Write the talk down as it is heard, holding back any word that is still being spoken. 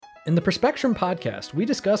In the Perspectrum podcast, we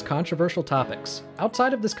discuss controversial topics.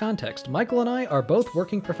 Outside of this context, Michael and I are both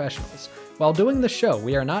working professionals. While doing this show,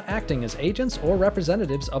 we are not acting as agents or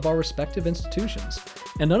representatives of our respective institutions,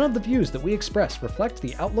 and none of the views that we express reflect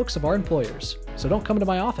the outlooks of our employers. So don't come to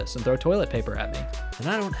my office and throw toilet paper at me. And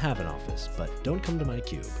I don't have an office, but don't come to my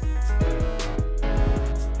cube.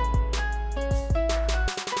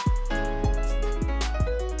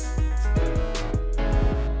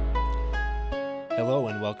 Hello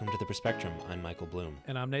and welcome to the Perspectrum. I'm Michael Bloom.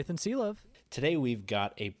 And I'm Nathan Seelove. Today we've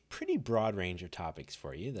got a pretty broad range of topics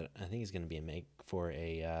for you that I think is going to be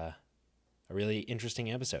a really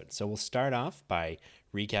interesting episode. So we'll start off by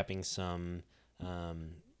recapping some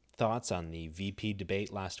thoughts on the VP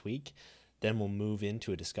debate last week. Then we'll move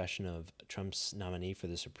into a discussion of Trump's nominee for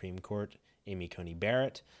the Supreme Court, Amy Coney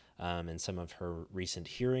Barrett, and some of her recent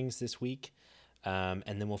hearings this week. And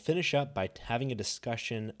then we'll finish up by having a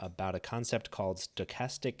discussion about a concept called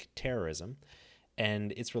stochastic terrorism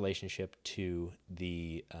and its relationship to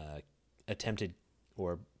the attempted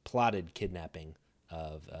or plotted kidnapping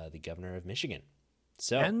of the governor of Michigan.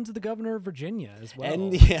 And the governor of Virginia as well.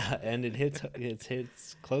 And it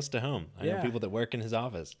hits close to home. I know people that work in his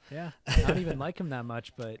office. Yeah, I don't even like him that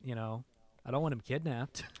much, but, I don't want him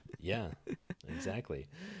kidnapped. Yeah, exactly.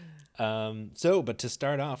 But to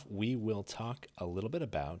start off, we will talk a little bit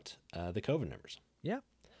about the COVID numbers. Yeah,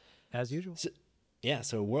 as usual.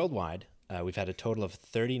 So worldwide, we've had a total of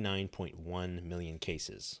 39.1 million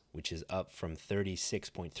cases, which is up from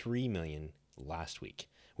 36.3 million last week,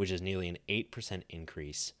 which is nearly an 8%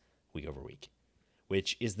 increase week over week,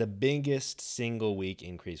 which is the biggest single week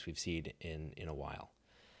increase we've seen in a while.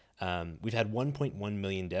 We've had 1.1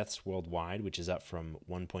 million deaths worldwide, which is up from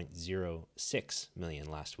 1.06 million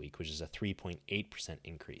last week, which is a 3.8%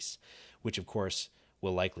 increase, which of course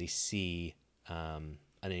will likely see an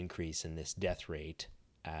increase in this death rate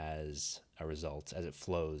as a result, as it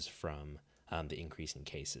flows from the increase in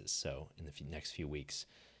cases. So in the next few weeks,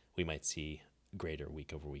 we might see greater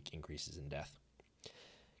week over week increases in death.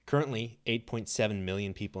 Currently, 8.7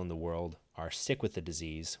 million people in the world are sick with the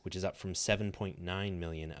disease, which is up from 7.9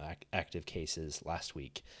 million active cases last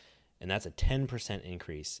week. And that's a 10%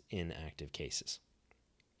 increase in active cases.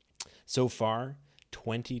 So far,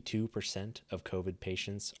 22% of COVID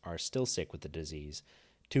patients are still sick with the disease,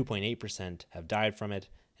 2.8% have died from it,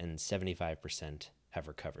 and 75% have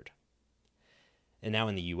recovered. And now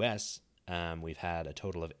in the U.S., we've had a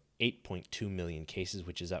total of 8.2 million cases,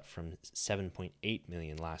 which is up from 7.8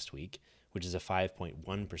 million last week, which is a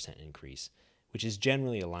 5.1% increase, which is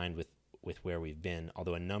generally aligned with where we've been,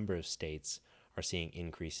 although a number of states are seeing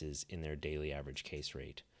increases in their daily average case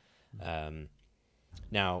rate.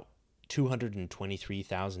 Now,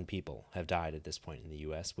 223,000 people have died at this point in the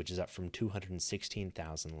U.S., which is up from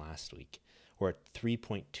 216,000 last week, or a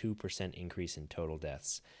 3.2% increase in total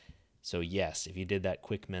deaths. So yes, if you did that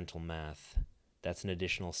quick mental math, that's an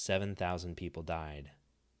additional 7,000 people died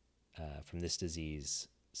from this disease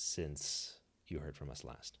since you heard from us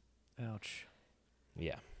last. Ouch.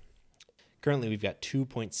 Yeah. Currently, we've got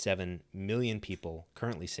 2.7 million people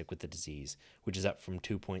currently sick with the disease, which is up from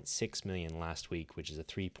 2.6 million last week, which is a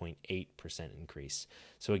 3.8% increase.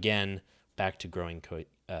 So again, back to growing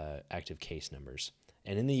active case numbers.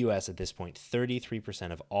 And in the U.S. at this point,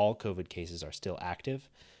 33% of all COVID cases are still active,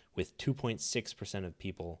 with 2.6% of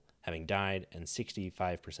people having died and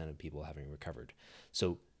 65% of people having recovered.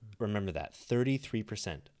 So remember that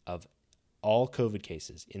 33% of all COVID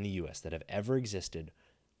cases in the U.S. that have ever existed,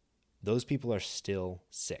 those people are still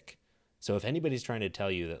sick. So if anybody's trying to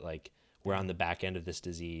tell you that we're on the back end of this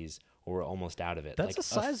disease or we're almost out of it, that's a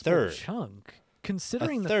sizable chunk,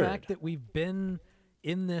 considering the fact that we've been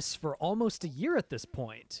in this for almost a year at this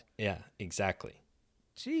point. Yeah, exactly.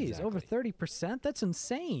 Jeez, exactly. Over 30%? That's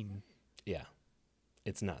insane. Yeah.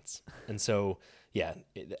 It's nuts. And so,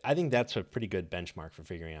 I think that's a pretty good benchmark for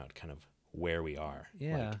figuring out kind of where we are.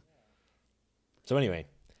 Yeah. So anyway,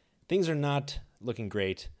 things are not looking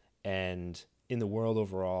great. And in the world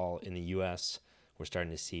overall, in the U.S., we're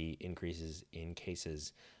starting to see increases in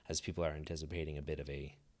cases as people are anticipating a bit of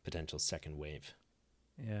a potential second wave.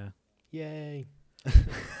 Yeah. Yay.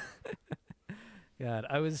 God,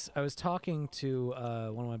 I was talking to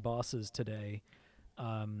one of my bosses today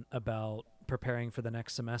about preparing for the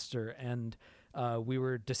next semester, and we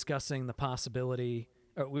were discussing the possibility,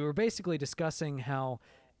 or we were basically discussing how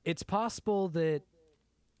it's possible that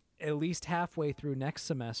at least halfway through next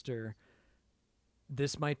semester,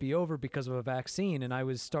 this might be over because of a vaccine. And I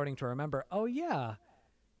was starting to remember, oh yeah,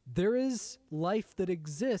 there is life that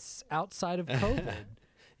exists outside of COVID.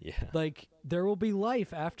 Yeah. Like, there will be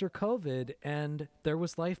life after COVID, and there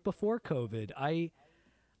was life before COVID.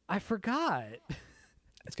 I I forgot.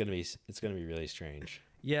 It's gonna be really strange.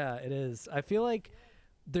 Yeah, it is. I feel like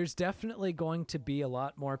there's definitely going to be a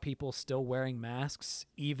lot more people still wearing masks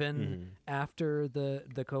even Mm-hmm. after the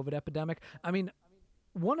COVID epidemic. I mean,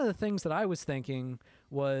 one of the things that I was thinking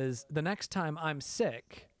was the next time I'm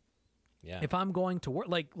sick, Yeah, if I'm going to work,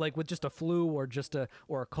 like with just a flu or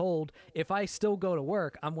or a cold, if I still go to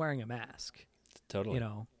work, I'm wearing a mask. totally. You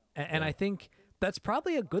know, and Yeah, I think that's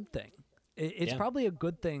probably a good thing. It's yeah, probably a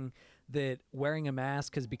good thing that wearing a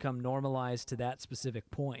mask has become normalized to that specific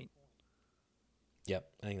point. yep.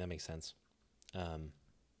 I think that makes sense. Um,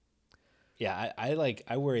 yeah,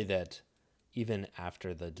 I worry that even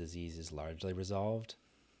after the disease is largely resolved,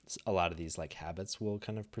 a lot of these like habits will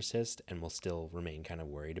kind of persist, and we'll still remain kind of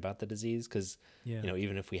worried about the disease because, Yeah.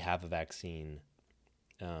 even if we have a vaccine,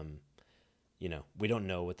 um, we don't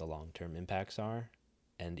know what the long-term impacts are.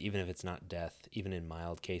 And even if it's not death, even in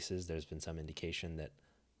mild cases, there's been some indication that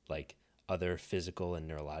like other physical and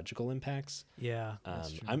neurological impacts. Yeah,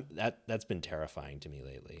 that's true. That's been terrifying to me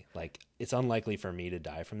lately. Like it's unlikely for me to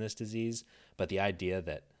die from this disease, but the idea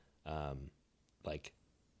that like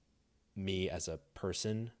me as a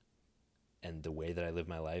person and the way that I live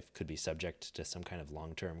my life could be subject to some kind of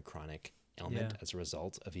long-term chronic ailment Yeah. as a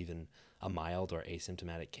result of even a mild or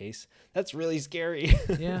asymptomatic case, that's really scary.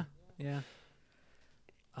 Yeah, yeah.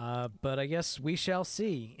 But I guess we shall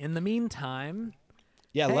see. In the meantime,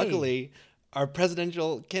 Yeah, hey, luckily, our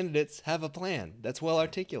presidential candidates have a plan that's well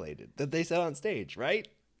articulated that they said on stage, right?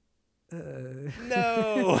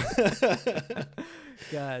 No.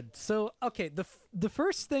 God. So, okay, the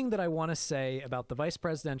first thing that I want to say about the vice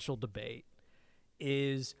presidential debate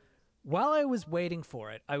is while I was waiting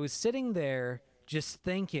for it, I was sitting there just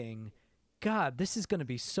thinking, God, this is going to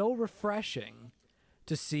be so refreshing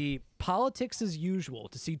to see politics as usual,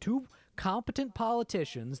 to see two competent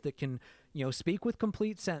politicians that can, speak with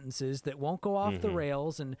complete sentences, that won't go off the Hmm.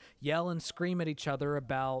 rails and yell and scream at each other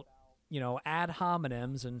about, ad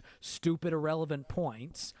hominems and stupid, irrelevant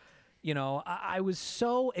points. I was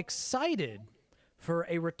so excited for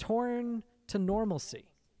a return to normalcy.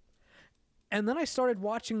 And then I started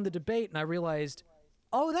watching the debate and I realized,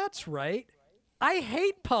 oh, that's right. I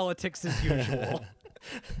hate politics as usual.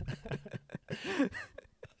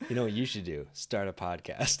 You know what you should do? Start a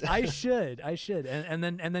podcast. I should, and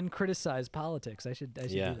then criticize politics. I should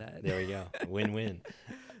Yeah, do that. there we go. Win-win.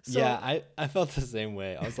 So Yeah, I felt the same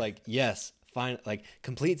way. I was like, yes, fine. Like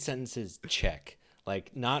complete sentences, check.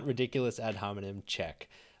 Like not ridiculous ad hominem, check.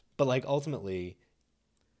 But like ultimately,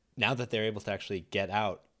 now that they're able to actually get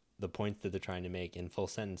out the points that they're trying to make in full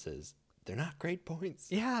sentences, they're not great points.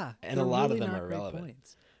 yeah, And a they're lot of really them not are great irrelevant.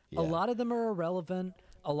 points. A Yeah. lot of them are irrelevant.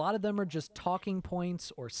 A lot of them are just talking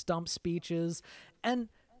points or stump speeches. And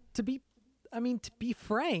to be, to be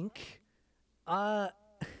frank, uh,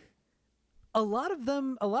 a lot of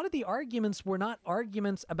the arguments were not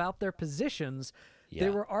arguments about their positions. They Yeah.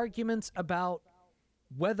 were arguments about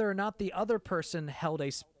whether or not the other person held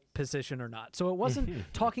a position or not. So it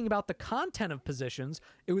wasn't talking about the content of positions,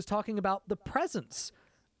 it was talking about the presence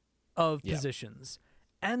of Yeah. positions.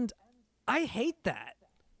 And I hate that.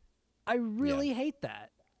 I Yeah. really hate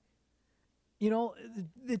that.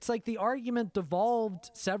 It's like the argument devolved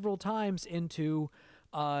several times into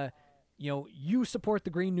you support the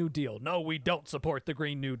Green New Deal. No, we don't support the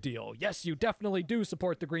Green New Deal. Yes, you definitely do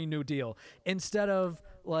support the Green New Deal. Instead of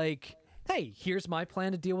like, hey, here's my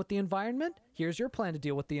plan to deal with the environment. Here's your plan to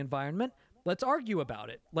deal with the environment. Let's argue about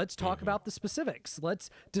it. Let's talk about the specifics. Let's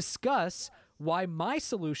discuss why my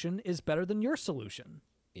solution is better than your solution.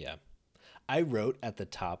 Yeah. I wrote at the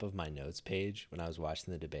top of my notes page when I was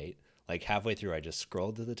watching the debate, like halfway through, I just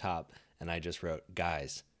scrolled to the top and I just wrote,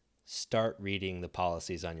 guys, start reading the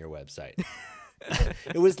policies on your website.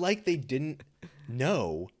 It was like they didn't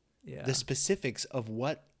know Yeah. the specifics of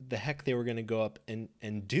what the heck they were going to go up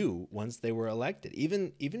and do once they were elected.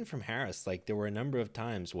 Even from Harris, like there were a number of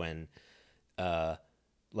times when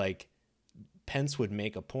like Pence would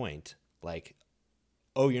make a point like,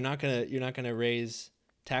 oh, you're not gonna raise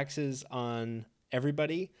taxes on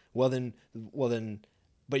everybody. Well then,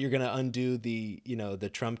 but you're gonna undo the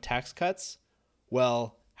Trump tax cuts.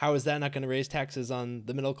 Well, how is that not going to raise taxes on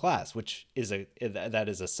the middle class? Which is that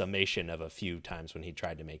is a summation of a few times when he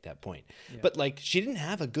tried to make that point. Yeah. But like, she didn't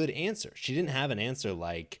have a good answer. She didn't have an answer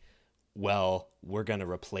like, well, we're going to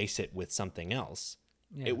replace it with something else.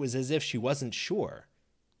 Yeah. It was as if she wasn't sure.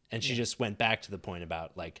 And she just went back to the point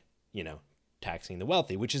about like, taxing the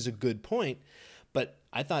wealthy, which is a good point. But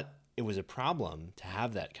I thought it was a problem to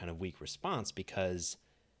have that kind of weak response because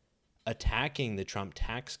attacking the Trump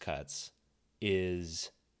tax cuts is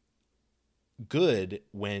good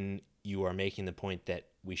when you are making the point that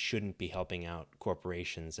we shouldn't be helping out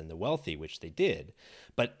corporations and the wealthy, which they did.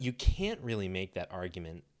 But you can't really make that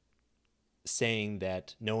argument saying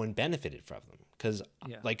that no one benefited from them, because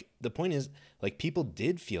like the point is, like, people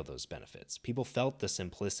did feel those benefits. People felt the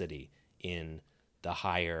simplicity in the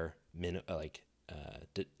higher minimum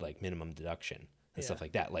deduction and stuff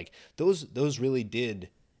like that. Like those really did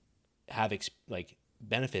have like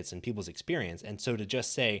benefits in people's experience. And so to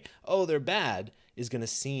just say, oh, they're bad, is going to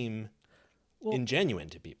seem ingenuine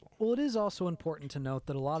to people. Well, it is also important to note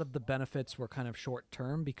that a lot of the benefits were kind of short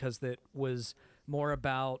term, because that was more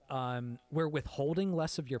about we're withholding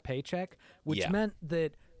less of your paycheck, which meant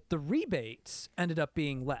that the rebates ended up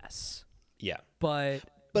being less. Yeah. But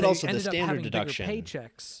also the standard deduction,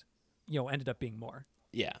 paychecks, ended up being more.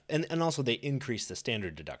 Yeah. And also they increased the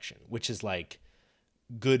standard deduction, which is like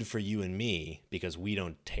good for you and me because we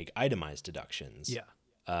don't take itemized deductions. Yeah.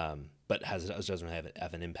 But doesn't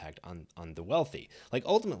have an impact on the wealthy. Like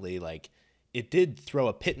ultimately, like it did throw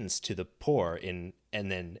a pittance to the poor and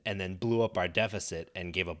then blew up our deficit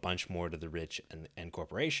and gave a bunch more to the rich and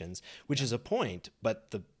corporations, which is a point.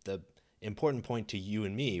 But the important point to you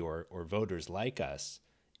and me or voters like us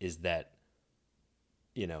is that,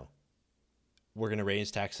 we're going to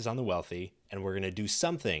raise taxes on the wealthy and we're going to do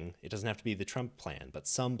something. It doesn't have to be the Trump plan, but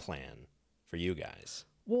some plan for you guys.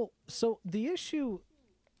 Well, so the issue,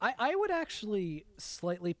 I would actually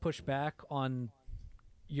slightly push back on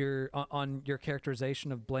your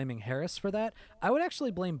characterization of blaming Harris for that. I would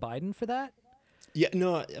actually blame Biden for that. Yeah,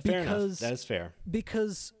 no, fair enough. That is fair.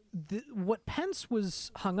 Because what Pence was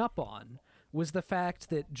hung up on was the fact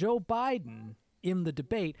that Joe Biden in the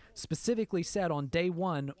debate specifically said on day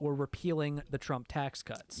one, we're repealing the Trump tax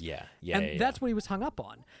cuts. And that's what he was hung up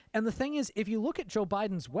on. And the thing is, if you look at Joe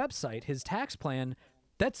Biden's website, his tax plan,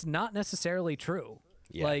 that's not necessarily true.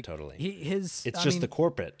 Yeah, like, totally. It's the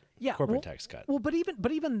corporate tax cut. Well, but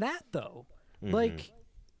even that though, like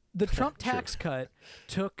the Trump tax cut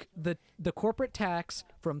took the corporate tax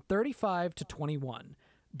from 35 to 21.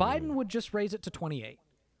 Biden would just raise it to 28,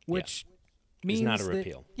 which means not a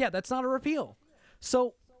repeal. That's not a repeal.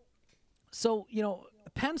 So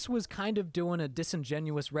Pence was kind of doing a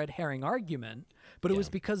disingenuous red herring argument, but it was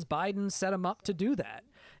because Biden set him up to do that.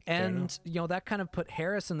 And, that kind of put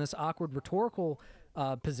Harris in this awkward rhetorical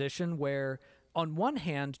position where, on one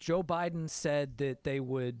hand, Joe Biden said that they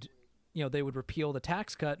would repeal the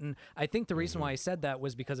tax cut. And I think the reason why he said that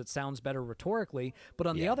was because it sounds better rhetorically. But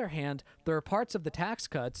on the other hand, there are parts of the tax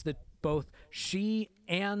cuts that both she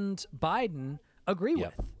and Biden agree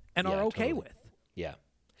with and are okay with. Yeah.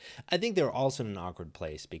 I think they're also in an awkward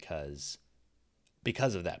place because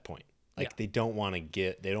of that point. Like they don't want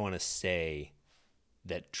to say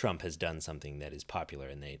that Trump has done something that is popular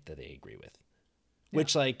and that they agree with.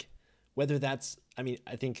 Which, like, whether that's, I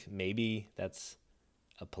think maybe that's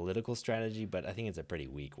a political strategy, but I think it's a pretty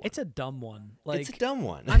weak one. It's a dumb one. Like, it's a dumb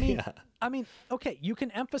one. Okay, you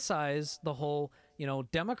can emphasize the whole,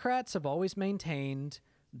 Democrats have always maintained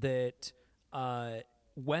that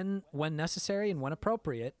when necessary and when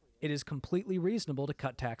appropriate, it is completely reasonable to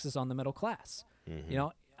cut taxes on the middle class.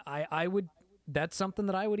 I would, that's something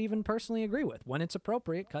that I would even personally agree with. When it's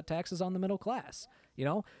appropriate, cut taxes on the middle class,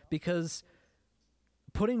 because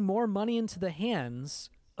putting more money into the hands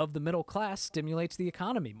of the middle class stimulates the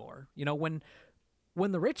economy more.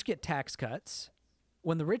 When the rich get tax cuts,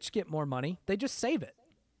 when the rich get more money, they just save it.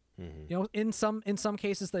 In some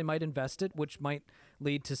cases they might invest it, which might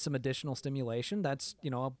lead to some additional stimulation. That's,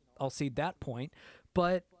 I'll cede that point.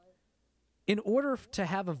 But in order to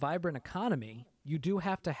have a vibrant economy, you do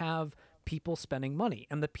have to have people spending money.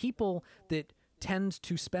 And the people that tend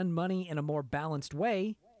to spend money in a more balanced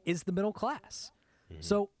way is the middle class.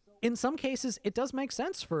 So in some cases, it does make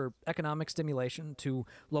sense for economic stimulation to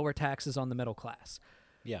lower taxes on the middle class.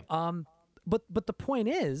 Yeah. But the point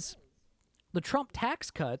is, the Trump tax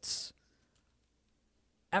cuts,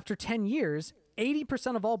 after 10 years,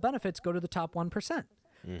 80% of all benefits go to the top 1%.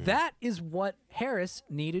 That is what Harris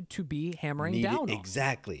needed to be hammering down on.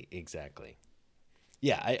 Exactly.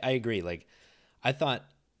 Yeah, I agree. Like, I thought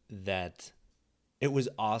that it was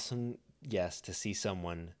awesome, yes, to see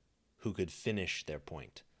someone who could finish their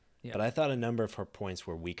point. Yeah. But I thought a number of her points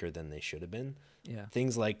were weaker than they should have been. Yeah.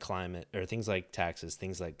 Things like climate, or things like taxes,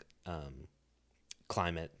 things like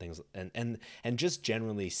climate, things, and just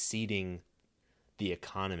generally seeding the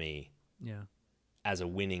economy as a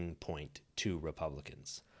winning point to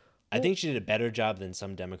Republicans. I think she did a better job than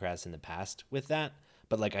some Democrats in the past with that,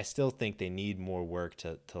 but like I still think they need more work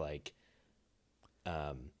to like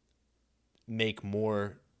make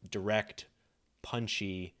more direct,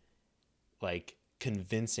 punchy, like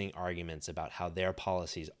convincing arguments about how their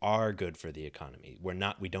policies are good for the economy.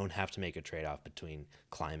 We don't have to make a trade-off between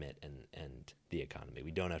climate and the economy.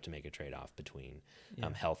 We don't have to make a trade-off between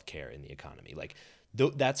healthcare and the economy. Like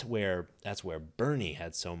that's where Bernie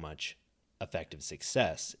had so much effective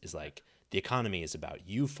success, is like the economy is about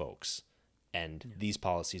you folks, and these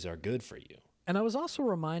policies are good for you. And I was also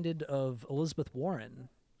reminded of Elizabeth Warren,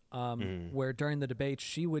 where during the debate,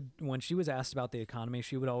 when she was asked about the economy,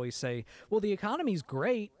 she would always say, well, the economy's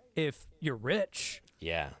great if you're rich.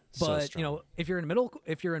 Yeah. But, strong. if you're in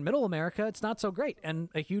middle America, it's not so great. And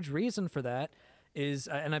a huge reason for that is,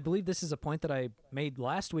 and I believe this is a point that I made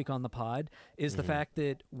last week on the pod, is the fact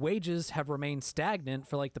that wages have remained stagnant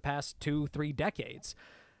for like the past 2-3 decades.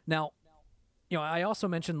 Now, I also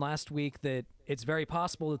mentioned last week that it's very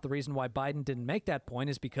possible that the reason why Biden didn't make that point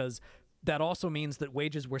is because that also means that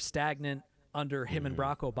wages were stagnant under him and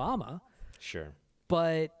Barack Obama. Sure.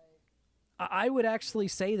 But I would actually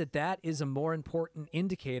say that is a more important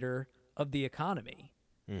indicator of the economy.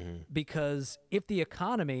 Because if the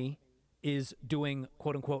economy is doing,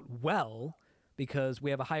 quote unquote, well, because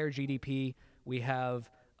we have a higher GDP, we have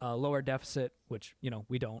a lower deficit, which,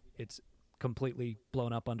 we don't. It's completely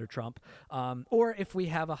blown up under Trump. Or if we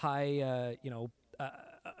have a high,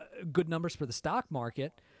 good numbers for the stock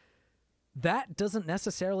market, that doesn't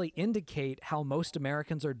necessarily indicate how most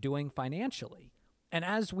Americans are doing financially. And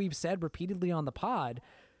as we've said repeatedly on the pod,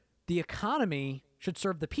 the economy should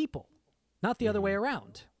serve the people, not the other way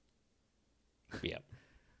around. Yeah.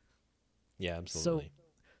 Yeah, absolutely.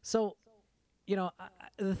 So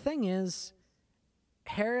the thing is,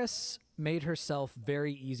 Harris made herself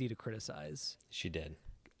very easy to criticize. She did.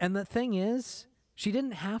 And the thing is, she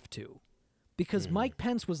didn't have to, because Mike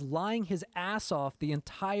Pence was lying his ass off the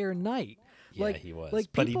entire night. Yeah, he was.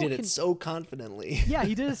 But he did it so confidently. Yeah,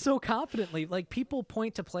 he did it so confidently. Like, people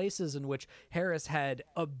point to places in which Harris had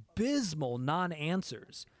abysmal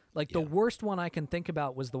non-answers. Like, the worst one I can think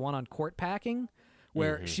about was the one on court packing,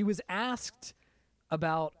 where she was asked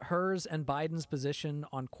about hers and Biden's position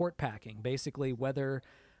on court packing, basically whether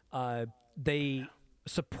they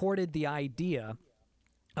supported the idea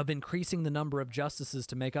of increasing the number of justices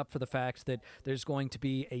to make up for the fact that there's going to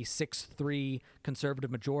be a 6-3 conservative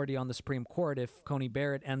majority on the Supreme Court if Coney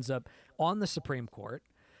Barrett ends up on the Supreme Court.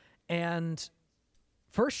 And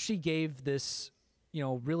first she gave this,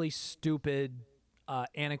 really stupid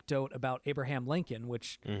anecdote about Abraham Lincoln,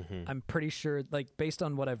 which I'm pretty sure, like, based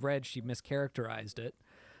on what I've read, she mischaracterized it,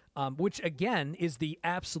 which, again, is the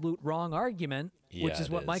absolute wrong argument, which is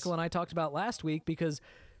what Michael and I talked about last week, because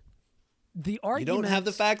the argument... You don't have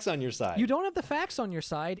the facts on your side. You don't have the facts on your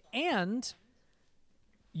side, and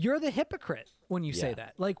you're the hypocrite when you say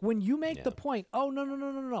that. Like, when you make the point, oh,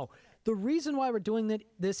 no. The reason why we're doing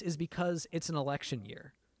this is because it's an election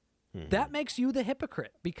year. That makes you the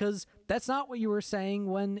hypocrite, because that's not what you were saying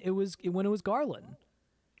when it was Garland.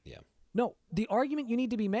 Yeah. No, the argument you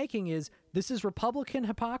need to be making is this is Republican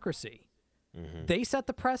hypocrisy. They set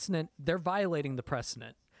the precedent. They're violating the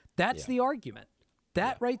precedent. That's the argument.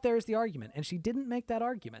 That right there is the argument, and she didn't make that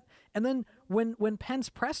argument. And then when Pence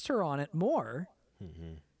pressed her on it more,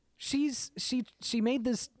 she made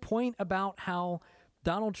this point about how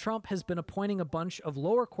Donald Trump has been appointing a bunch of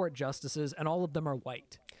lower court justices, and all of them are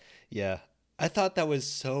white. Yeah, I thought that was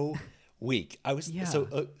so weak.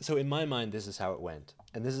 So in my mind, this is how it went,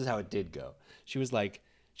 and this is how it did go. She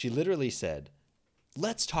literally said,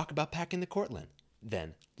 "Let's talk about packing the courtroom.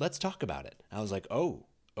 Then let's talk about it." I was like, "Oh,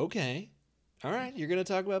 okay, all right. You're gonna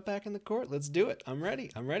talk about packing the court. Let's do it. I'm ready.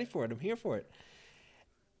 I'm ready for it. I'm here for it."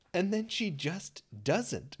 And then she just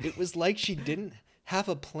doesn't. It was like she didn't have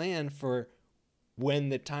a plan for when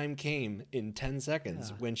the time came in 10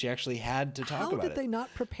 seconds when she actually had to talk about it. How did they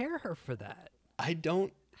not prepare her for that? I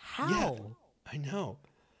don't... How? Yeah, I know.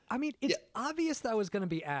 I mean, it's obvious that was going to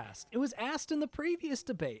be asked. It was asked in the previous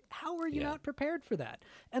debate. How are you not prepared for that?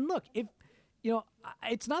 And look, if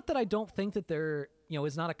it's not that I don't think that there,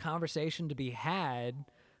 is not a conversation to be had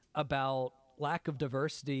about lack of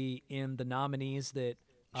diversity in the nominees that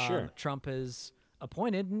Trump has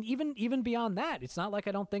appointed. And even beyond that, it's not like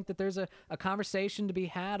I don't think that there's a conversation to be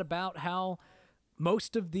had about how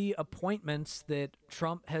most of the appointments that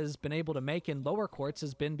Trump has been able to make in lower courts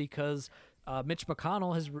has been because Mitch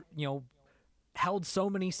McConnell has, held so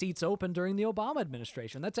many seats open during the Obama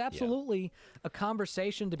administration. That's absolutely a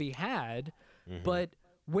conversation to be had. But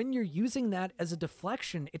when you're using that as a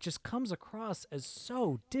deflection, it just comes across as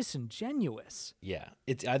so disingenuous. Yeah.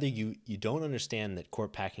 It's either you don't understand that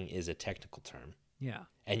court packing is a technical term. Yeah.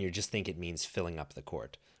 And you just think it means filling up the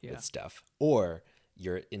court with stuff. Or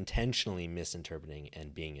you're intentionally misinterpreting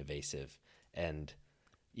and being evasive. And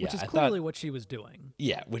Yeah, which is I clearly thought, what she was doing.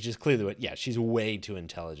 yeah, which is clearly what, yeah, she's way too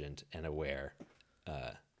intelligent and aware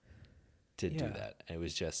uh, to do Yeah. that. And it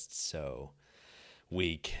was just so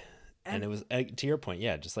weak. And And it was, to your point,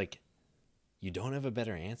 yeah, just like, you don't have a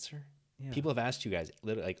better answer? yeah. People have asked you guys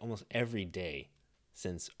literally like almost every day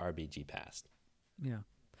since RBG passed. Yeah.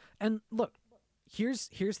 And look, here's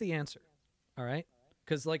the answer. All right?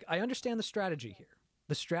 Cuz like I understand the strategy here.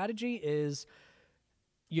 The strategy is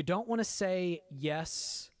you don't want to say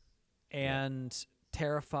yes Yeah. and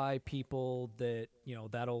terrify people that,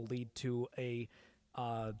 that'll lead to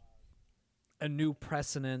uh a new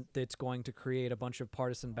precedent that's going to create a bunch of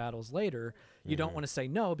partisan battles later. You don't Mm-hmm. want to say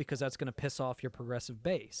no because that's going to piss off your progressive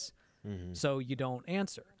base. Mm-hmm. So you don't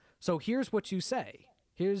answer. So here's what you say.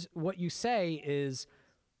 Here's what you say is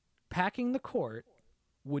packing the court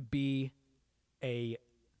would be a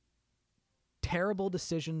terrible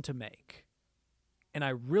decision to make. And I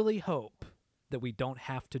really hope that we don't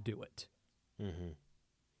have to do it. Mm-hmm.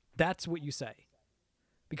 That's what you say.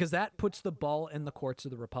 Because that puts the ball in the courts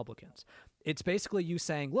of the Republicans. It's basically you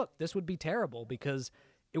saying, look, this would be terrible because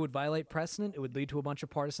it would violate precedent. It would lead to a bunch of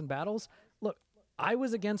partisan battles. Look, I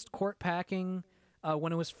was against court packing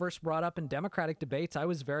when it was first brought up in Democratic debates. I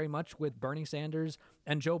was very much with Bernie Sanders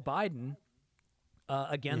and Joe Biden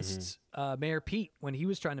Mm-hmm. against Mayor Pete when he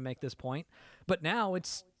was trying to make this point. But now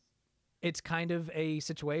it's kind of a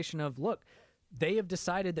situation of, look, they have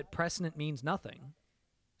decided that precedent means nothing.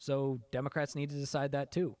 So Democrats need to decide that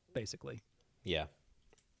too, basically. Yeah.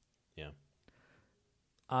 Yeah.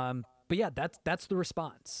 But yeah, that's the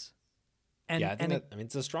response. And Yeah, I think that, I mean,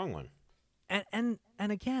 it's a strong one. and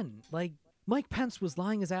again, like Mike Pence was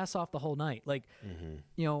lying his ass off the whole night. Like,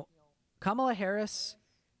 Mm-hmm. Kamala Harris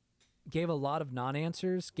gave a lot of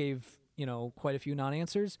non-answers, gave, quite a few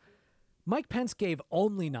non-answers. Mike Pence gave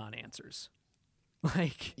only non-answers.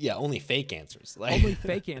 Like Yeah, only fake answers. Like only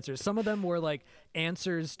fake answers. Some of them were like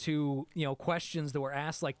answers to, questions that were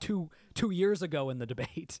asked like two years ago in the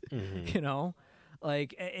debate. Mm-hmm.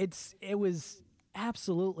 Like it was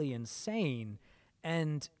absolutely insane.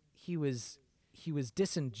 And he was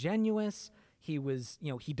disingenuous. He was,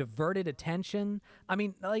 he diverted attention. I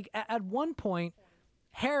mean, like at one point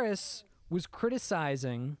Harris was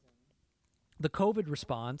criticizing the COVID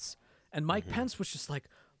response, and Mike Mm-hmm. Pence was just like,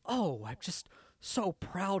 "Oh, I'm just so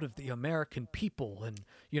proud of the American people," and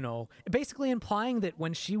basically implying that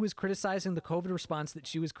when she was criticizing the COVID response, that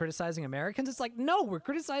she was criticizing Americans. It's like, no, we're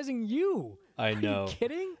criticizing you. I Are you know.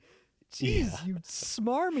 kidding? Yeah. Jeez, you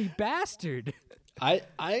smarmy bastard. I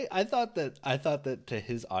thought that to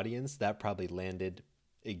his audience that probably landed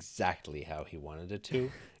exactly how he wanted it to.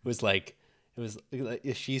 It was like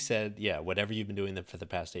she said, yeah, whatever you've been doing for the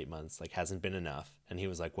past 8 months like hasn't been enough. And he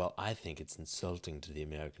was like, well, I think it's insulting to the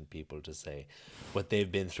American people to say what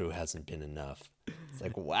they've been through hasn't been enough. It's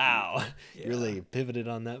like, wow, you really pivoted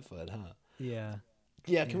on that foot, huh? Yeah.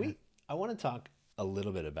 Yeah, can Yeah. we I want to talk a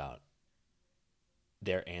little bit about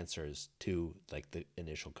their answers to like the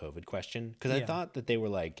initial COVID question, because I Yeah. thought that they were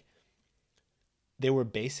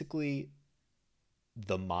basically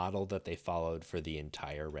the model that they followed for the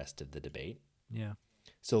entire rest of the debate. Yeah.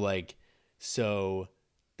 So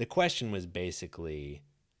the question was basically,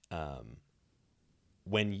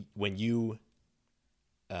 when you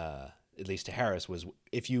at least to Harris was,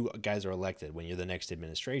 if you guys are elected when you're the next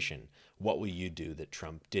administration, what will you do that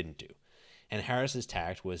Trump didn't do? And Harris's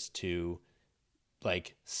tact was to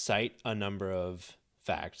like cite a number of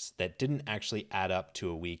facts that didn't actually add up to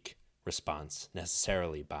a weak response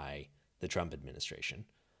necessarily by the Trump administration.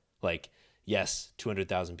 Like, yes,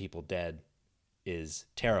 200,000 people dead is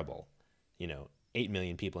terrible. 8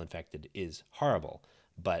 million people infected is horrible.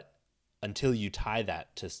 But until you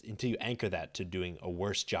anchor that to doing a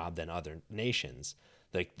worse job than other nations,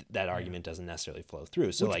 like that argument doesn't necessarily flow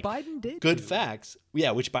through. So Which like Biden did good do. facts,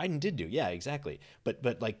 yeah, which Biden did do. Yeah, exactly. But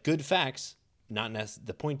like good facts,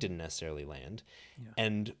 the point didn't necessarily land. Yeah.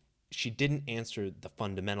 And she didn't answer the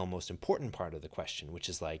fundamental most important part of the question, which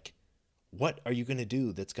is like, what are you going to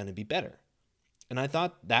do that's going to be better? And I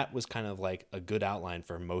thought that was kind of like a good outline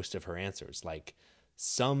for most of her answers, like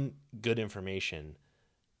some good information,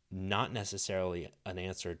 not necessarily an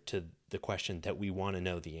answer to the question that we want to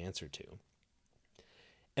know the answer to.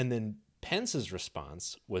 And then Pence's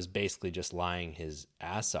response was basically just lying his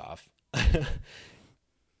ass off.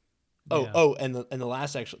 Yeah. And the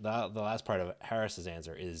last part of Harris's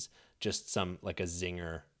answer is just some like a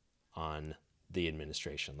zinger on the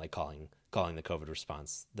administration, like calling the COVID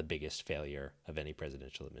response the biggest failure of any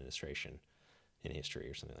presidential administration in history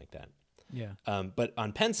or something like that. Yeah. But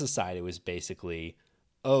on Pence's side, it was basically,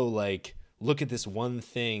 oh, like look at this one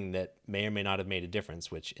thing that may or may not have made a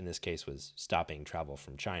difference, which in this case was stopping travel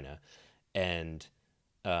from China, and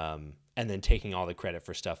then taking all the credit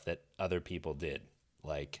for stuff that other people did,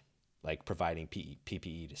 like providing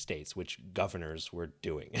PPE to states, which governors were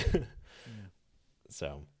doing.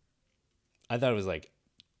 So I thought it was like,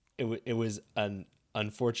 it was an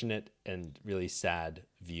unfortunate and really sad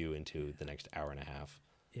view into the next hour and a half.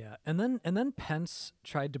 Yeah, and then Pence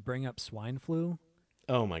tried to bring up swine flu.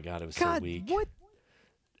 Oh my God, it was God, so weak. what?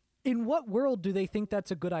 In what world do they think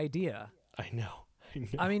that's a good idea? I know.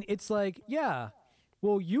 I mean, it's like, yeah,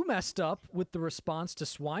 well, you messed up with the response to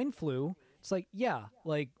swine flu. It's like, yeah,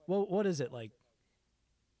 like, well, what is it, like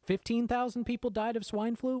 15,000 people died of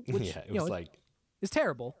swine flu? Which, yeah, it was like, is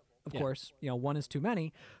terrible, of course. One is too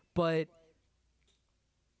many, but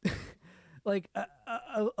like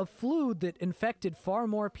a flu that infected far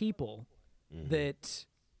more people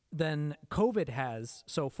than COVID has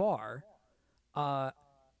so far,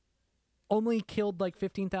 only killed like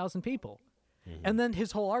 15,000 people. And then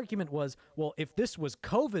his whole argument was, well, if this was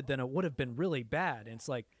COVID, then it would have been really bad. And it's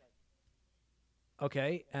like,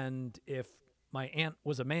 okay, and if my aunt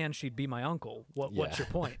was a man, she'd be my uncle. What's your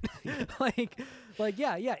point? like,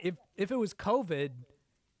 yeah. If it was COVID,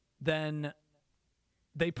 then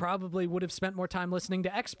they probably would have spent more time listening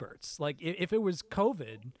to experts. Like, if it was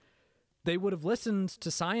COVID, they would have listened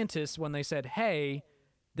to scientists when they said, hey,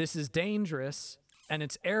 this is dangerous and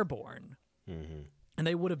it's airborne. And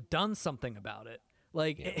they would have done something about it.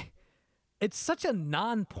 Like, it's such a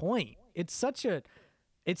non-point. It's such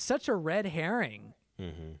a red herring.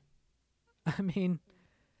 I mean,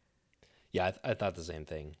 yeah, I thought the same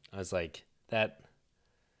thing. I was like, that,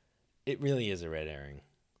 it really is a red herring.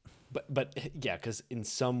 But yeah, because in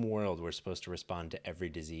some world we're supposed to respond to every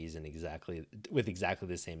disease with exactly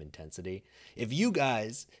the same intensity. If you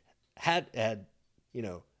guys had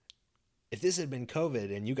if this had been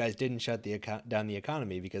COVID and you guys didn't shut down the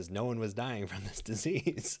economy because no one was dying from this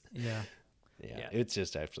disease, yeah, it's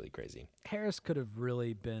just absolutely crazy. Harris could have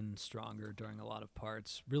really been stronger during a lot of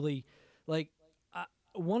parts. Really, like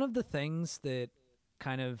one of the things that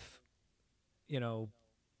kind of,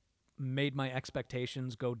 made my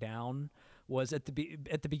expectations go down was at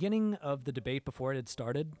the beginning of the debate before it had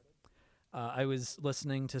started. I was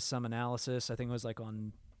listening to some analysis. I think it was like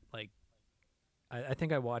on I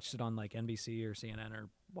think I watched it on like NBC or CNN or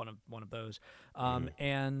one of those.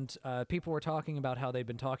 And people were talking about how they'd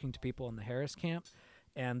been talking to people in the Harris camp,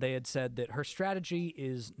 and they had said that her strategy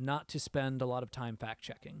is not to spend a lot of time fact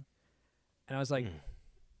checking. And I was like,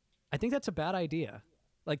 I think that's a bad idea.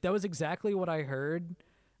 Like, that was exactly what I heard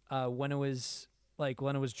when it was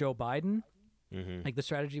Joe Biden. Like, the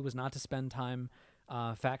strategy was not to spend time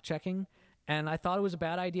fact checking, and I thought it was a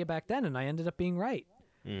bad idea back then, and I ended up being right.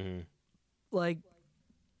 Like,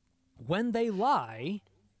 when they lie,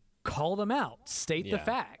 call them out, state the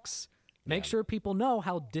facts, make sure people know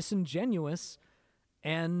how disingenuous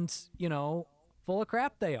and full of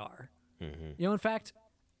crap they are. In fact,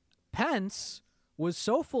 Pence was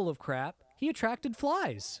so full of crap he attracted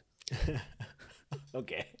flies.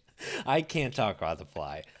 Okay. I can't talk about the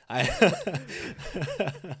fly. I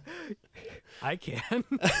can.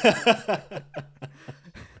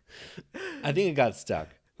 I think it got stuck.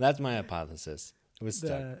 That's my hypothesis. It was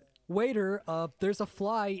stuck. Waiter, there's a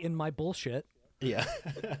fly in my bullshit. Yeah.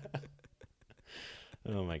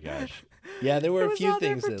 Oh my gosh. Yeah, there were a few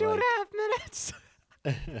things that, for 2.5 minutes.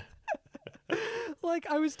 Like,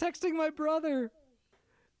 I was texting my brother,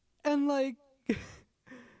 and like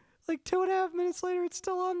 2.5 minutes later, it's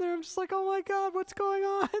still on there. I'm just like, oh my God, what's going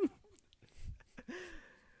on?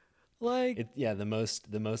 Like, the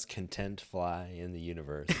most content fly in the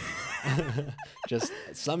universe. Just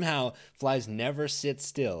somehow flies never sit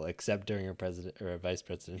still except during a president or a vice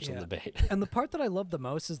presidential debate. And the part that I love the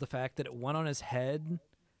most is the fact that it went on his head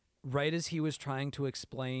right as he was trying to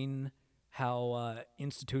explain how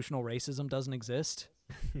institutional racism doesn't exist.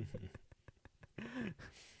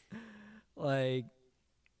 Like,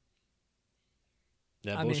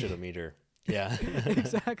 that bullshit meter. Yeah.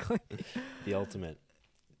 Exactly. The ultimate.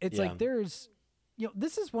 It's like there's,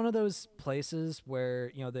 this is one of those places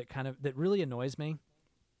where, that really annoys me.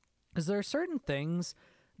 Because there are certain things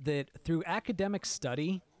that through academic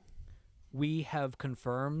study, we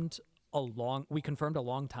confirmed a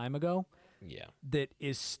long time ago. Yeah. That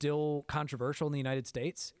is still controversial in the United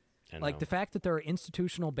States. Like the fact that there are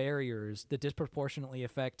institutional barriers that disproportionately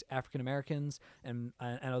affect African Americans and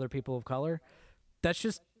other people of color. That's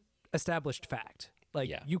just established fact. Like,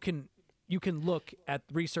 you can look at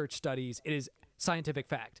research studies. It is scientific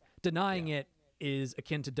fact. Denying it is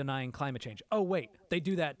akin to denying climate change. Oh, wait, they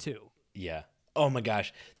do that too. Yeah. Oh my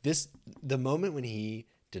gosh. The moment when he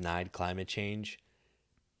denied climate change,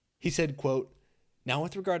 he said, quote, "Now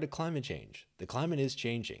with regard to climate change, the climate is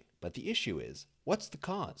changing, but the issue is, what's the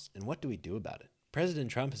cause and what do we do about it?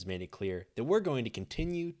 President Trump has made it clear that we're going to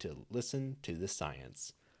continue to listen to the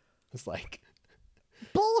science." It's like,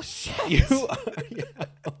 Bullshit. you are, yeah.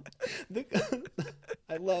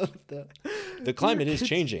 I love the climate is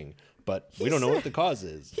changing, but we don't know what the cause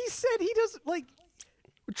is. He said he doesn't like.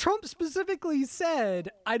 Trump specifically said,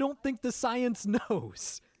 "I don't think the science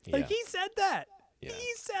knows." Like, Yeah. he said that. Yeah.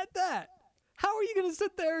 He said that. How are you going to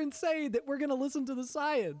sit there and say that we're going to listen to the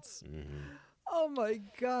science? Mm-hmm. Oh my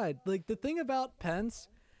God. Like, the thing about Pence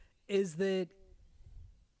is that,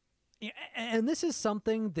 and this is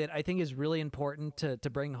something that I think is really important to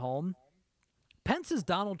bring home. Pence is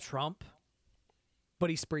Donald Trump, but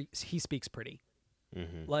he speaks pretty.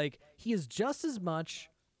 Mm-hmm. Like, he is just as much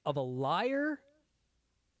of a liar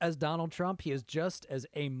as Donald Trump. He is just as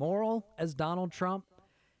amoral as Donald Trump.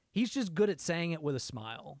 He's just good at saying it with a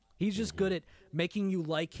smile. He's just good at making you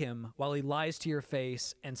like him while he lies to your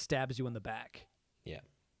face and stabs you in the back. Yeah.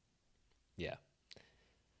 Yeah.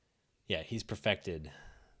 Yeah, he's perfected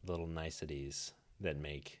little niceties that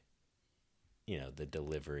make, the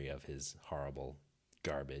delivery of his horrible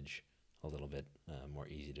garbage a little bit more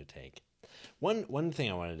easy to take. One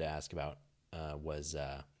thing I wanted to ask about was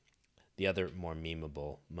the other more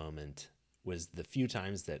memeable moment was the few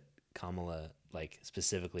times that Kamala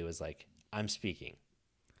specifically was like, "I'm speaking."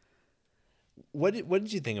 What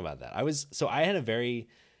did you think about that?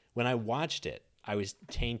 When I watched it, I was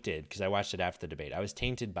tainted because I watched it after the debate. I was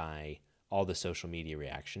tainted by all the social media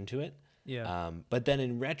reaction to it. Yeah. But then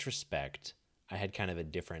in retrospect, I had kind of a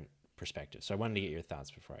different perspective. So I wanted to get your thoughts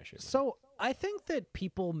before I shared mine. So I think that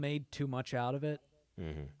people made too much out of it.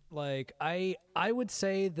 Mm-hmm. Like, I would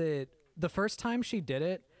say that the first time she did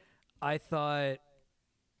it, I thought,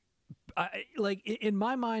 in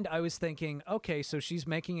my mind, I was thinking, okay, so she's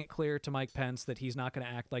making it clear to Mike Pence that he's not going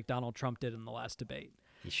to act like Donald Trump did in the last debate.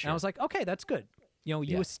 Sure. And I was like, okay, that's good.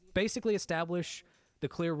 You basically establish the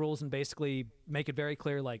clear rules and basically make it very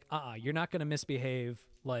clear, like, you're not going to misbehave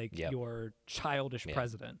like your childish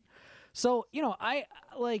president. So, I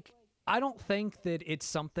don't think that it's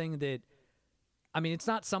something that, it's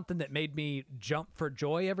not something that made me jump for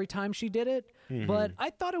joy every time she did it, but I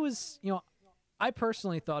thought it was, I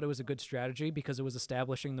personally thought it was a good strategy because it was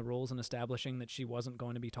establishing the rules and establishing that she wasn't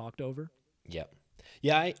going to be talked over. Yep.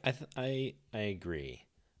 Yeah, I agree.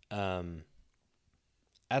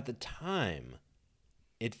 At the time,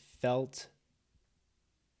 it felt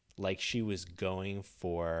like she was going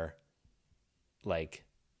for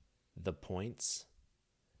the points,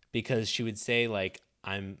 because she would say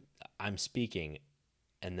I'm speaking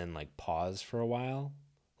and then pause for a while.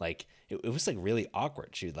 It was really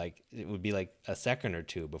awkward. She would it would be a second or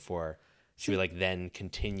two before she would then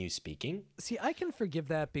continue speaking. See, I can forgive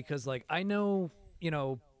that because I know,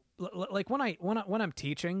 when I'm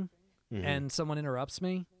teaching and someone interrupts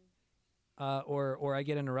me, or I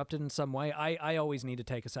get interrupted in some way, I always need to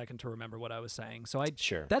take a second to remember what I was saying. So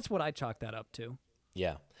that's what I chalk that up to.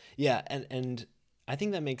 Yeah. Yeah. And I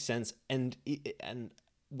think that makes sense. And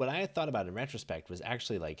what I thought about in retrospect was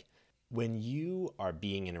actually when you are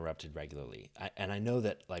being interrupted regularly, and I know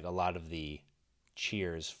that a lot of the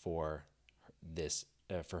cheers for this,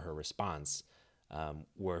 for her response,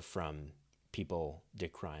 were from people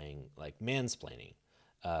decrying mansplaining.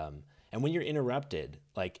 And when you're interrupted,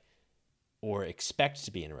 or expect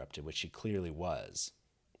to be interrupted, which she clearly was,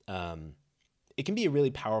 it can be a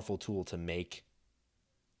really powerful tool to make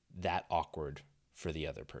that awkward for the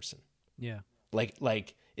other person. Yeah.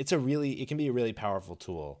 It can be a really powerful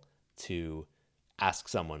tool to ask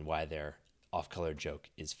someone why their off-color joke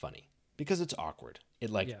is funny, because it's awkward. It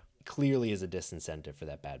clearly is a disincentive for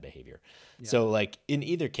that bad behavior. Yeah. So in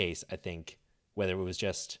either case, I think whether it was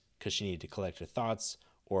just because she needed to collect her thoughts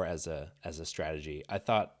or as a strategy, I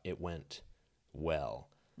thought it went well.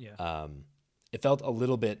 Yeah. It felt a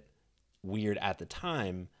little bit weird at the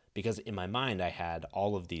time because in my mind I had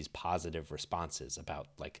all of these positive responses about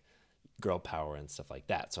girl power and stuff like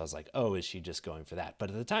that. So I was like, oh, is she just going for that?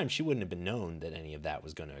 But at the time she wouldn't have been known that any of that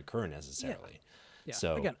was going to occur necessarily. Yeah.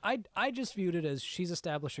 So again, I just viewed it as she's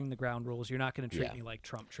establishing the ground rules. You're not going to treat me like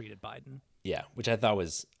Trump treated Biden. Yeah, which I thought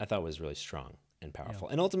was really strong and powerful.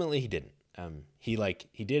 Yeah. And ultimately he didn't. He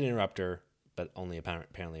did interrupt her, but only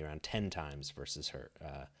apparently around 10 times versus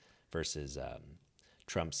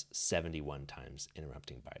Trump's 71 times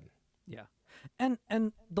interrupting Biden. Yeah.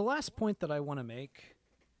 And the last point that I want to make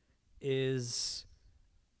is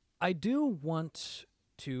I do want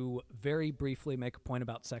to very briefly make a point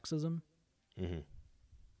about sexism. Mm-hmm.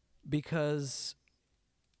 because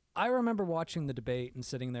I remember watching the debate and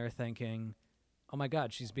sitting there thinking, oh my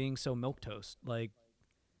God, she's being so milquetoast. Like,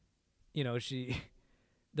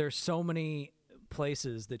 there's so many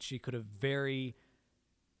places that she could have very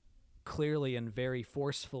clearly and very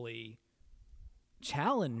forcefully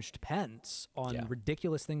challenged Pence on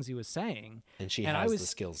ridiculous things he was saying. And she has the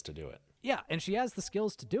skills to do it. Yeah, and she has the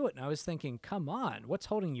skills to do it. And I was thinking, come on, what's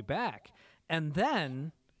holding you back? And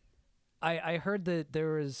then I heard that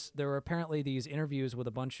there were apparently these interviews with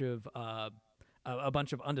a bunch of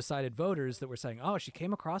undecided voters that were saying, oh, she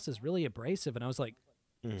came across as really abrasive. And I was like,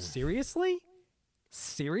 seriously?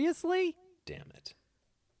 Seriously? Damn it.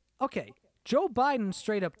 Okay, Joe Biden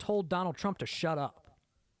straight up told Donald Trump to shut up.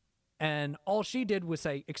 And all she did was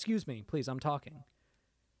say, excuse me, please, I'm talking.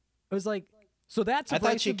 It was like, so that's abrasive.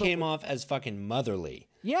 I thought she came off as fucking motherly.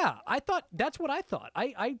 Yeah, that's what I thought.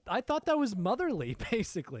 I thought that was motherly,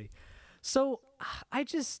 basically. So I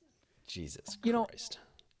just... Jesus Christ.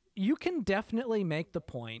 You can definitely make the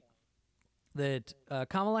point that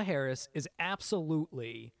Kamala Harris is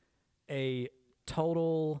absolutely a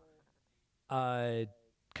total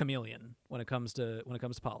chameleon when it comes to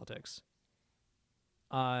politics.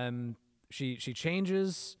 She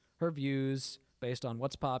changes her views based on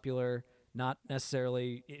what's popular, not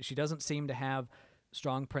necessarily. She doesn't seem to have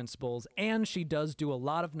strong principles, and she does do a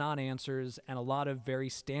lot of non-answers and a lot of very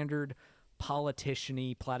standard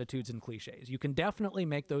politician-y platitudes and cliches. You can definitely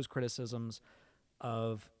make those criticisms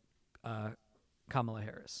of Kamala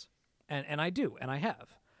Harris, and I do, and I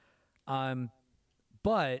have.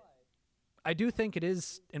 But I do think it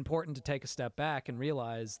is important to take a step back and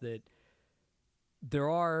realize that there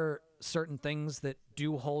are certain things that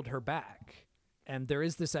do hold her back. And there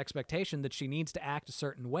is this expectation that she needs to act a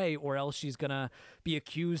certain way, or else she's going to be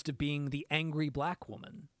accused of being the angry black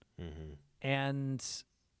woman. Mm-hmm. And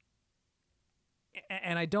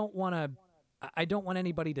I don't want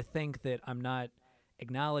anybody to think that I'm not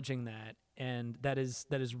acknowledging that. And that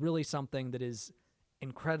is really something that is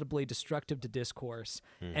incredibly destructive to discourse.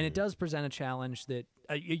 Mm-hmm. And it does present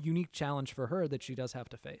a unique challenge for her that she does have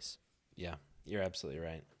to face. Yeah, you're absolutely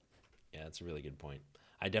right. Yeah, that's a really good point.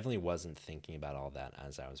 I definitely wasn't thinking about all that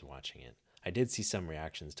as I was watching it. I did see some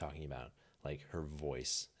reactions talking about like her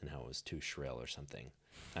voice and how it was too shrill or something.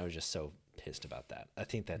 I was just so pissed about that. I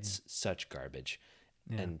think that's such garbage.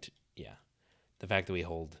 Yeah. And yeah, the fact that we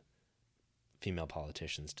hold female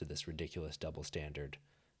politicians to this ridiculous double standard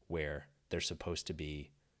where they're supposed to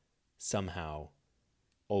be somehow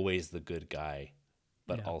always the good guy,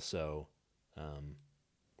 but also,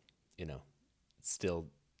 still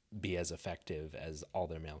be as effective as all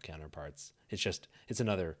their male counterparts. It's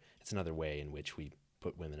another way in which we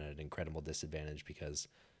put women at an incredible disadvantage because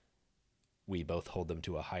we both hold them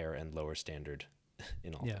to a higher and lower standard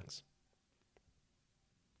in all things.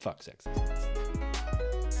 Fuck sex.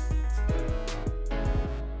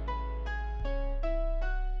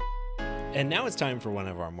 And now it's time for one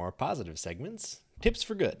of our more positive segments, Tips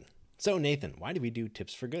for Good. So Nathan, why do we do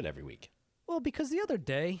Tips for Good every week? Well, because the other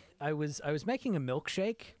day I was making a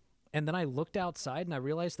milkshake, and then I looked outside and I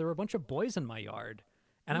realized there were a bunch of boys in my yard.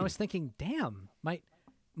 And I was thinking, damn, my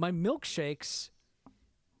milkshakes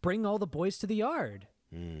bring all the boys to the yard.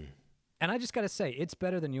 And I just got to say, it's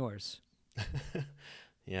better than yours.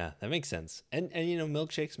 Yeah, that makes sense. And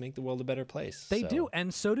milkshakes make the world a better place. They do,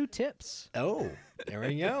 and so do tips. Oh, there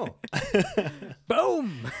we go.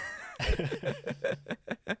 Boom!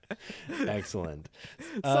 Excellent.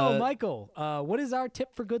 So, Michael, what is our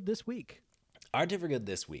tip for good this week? Our tip for good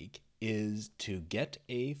this week is to get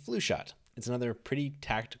a flu shot. It's another pretty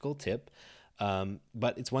tactical tip,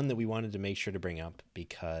 but it's one that we wanted to make sure to bring up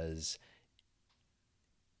because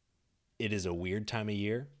it is a weird time of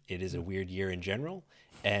year. It is a weird year in general.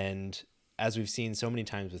 And as we've seen so many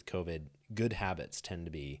times with COVID, good habits tend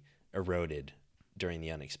to be eroded during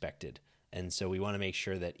the unexpected. And so we want to make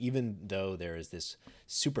sure that even though there is this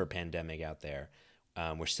super pandemic out there,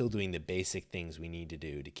 we're still doing the basic things we need to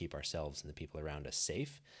do to keep ourselves and the people around us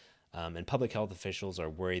safe. And public health officials are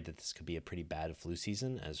worried that this could be a pretty bad flu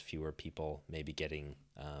season as fewer people may be getting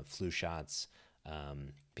flu shots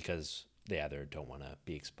because they either don't want to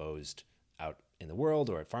be exposed out in the world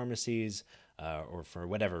or at pharmacies or for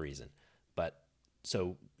whatever reason. But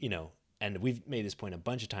so, and we've made this point a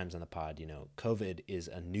bunch of times on the pod, COVID is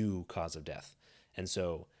a new cause of death. And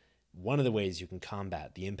so one of the ways you can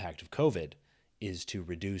combat the impact of COVID is to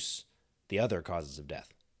reduce the other causes of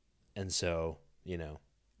death. And so,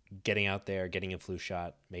 getting out there, getting a flu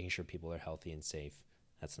shot, making sure people are healthy and safe,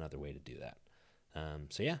 that's another way to do that. You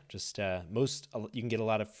can get a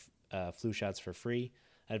lot of flu shots for free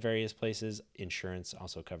at various places. Insurance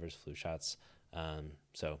also covers flu shots.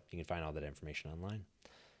 So you can find all that information online.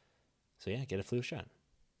 So yeah, get a flu shot.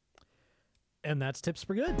 And that's Tips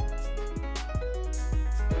for Good.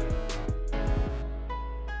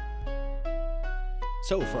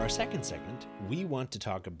 So for our second segment, we want to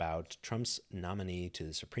talk about Trump's nominee to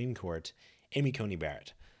the Supreme Court, Amy Coney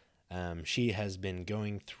Barrett. She has been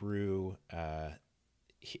going through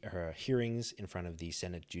her hearings in front of the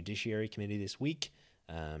Senate Judiciary Committee this week.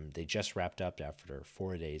 They just wrapped up after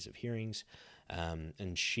 4 days of hearings.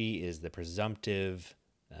 And she is the presumptive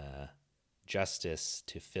justice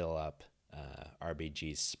to fill up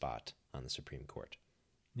RBG's spot on the Supreme Court.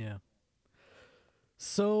 Yeah.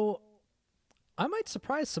 So I might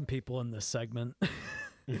surprise some people in this segment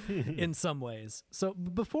in some ways. So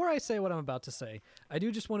before I say what I'm about to say, I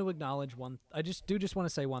do just want to acknowledge want to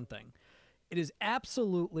say one thing. It is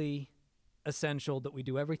absolutely essential that we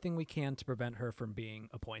do everything we can to prevent her from being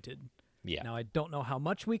appointed. Yeah. Now, I don't know how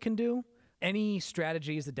much we can do. Any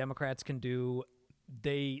strategies the Democrats can do,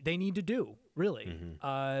 they need to do, really.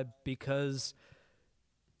 Because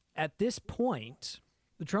at this point,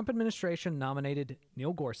 the Trump administration nominated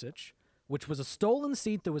Neil Gorsuch, which was a stolen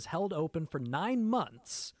seat that was held open for 9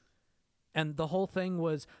 months. And the whole thing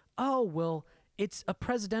was, oh, well, it's a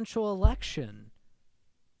presidential election.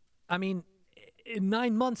 I mean,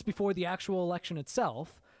 9 months before the actual election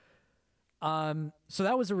itself. So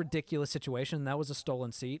that was a ridiculous situation. That was a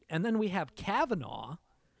stolen seat. And then we have Kavanaugh,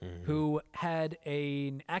 who had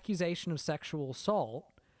an accusation of sexual assault.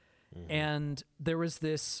 And there was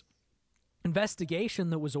this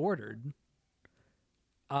investigation that was ordered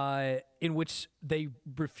in which they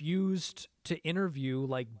refused to interview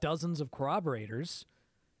like dozens of corroborators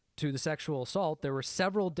to the sexual assault. There were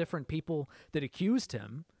several different people that accused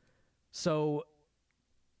him. So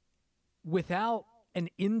without an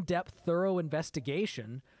in-depth, thorough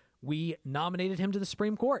investigation, we nominated him to the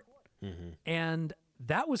Supreme Court. And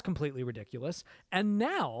that was completely ridiculous. And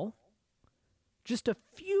now, just a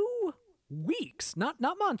few weeks, not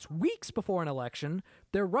months, weeks before an election,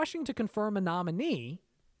 they're rushing to confirm a nominee,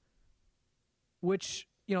 which,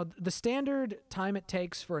 you know, the standard time it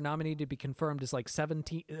takes for a nominee to be confirmed is like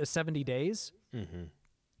 70 days.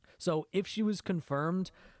 So if she was confirmed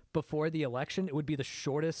before the election, it would be the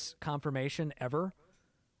shortest confirmation ever.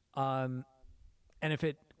 And if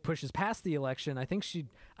it pushes past the election, I think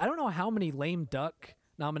I don't know how many lame duck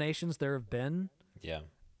nominations there have been. Yeah.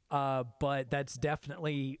 But that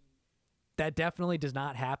definitely does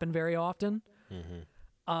not happen very often.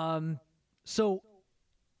 So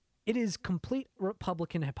it is complete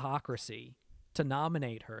Republican hypocrisy to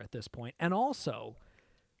nominate her at this point. And also,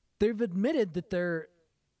 they've admitted that they're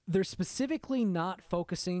specifically not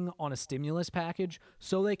focusing on a stimulus package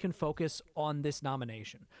so they can focus on this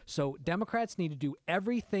nomination. So Democrats need to do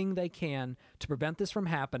everything they can to prevent this from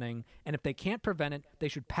happening. And if they can't prevent it, they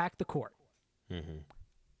should pack the court.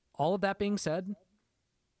 All of that being said,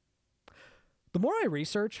 the more I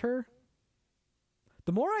research her,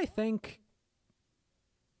 the more I think,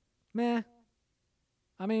 I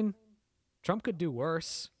mean, Trump could do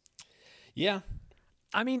worse. Yeah.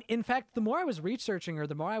 I mean, in fact, the more I was researching her,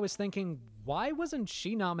 the more I was thinking, why wasn't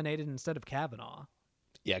she nominated instead of Kavanaugh?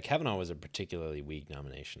 Yeah, Kavanaugh was a particularly weak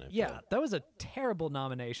nomination, I feel. Yeah, that was a terrible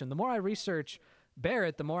nomination. The more I research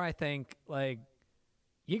Barrett, the more I think, like,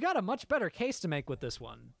 you got a much better case to make with this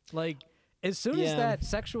one. Like, as soon as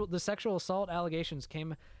the sexual assault allegations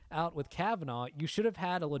came out with Kavanaugh, you should have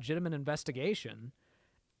had a legitimate investigation.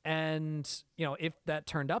 And, you know, if that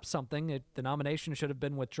turned up something, the nomination should have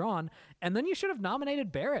been withdrawn. And then you should have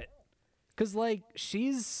nominated Barrett. Because, like,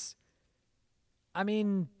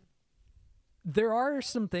 there are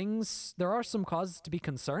some causes to be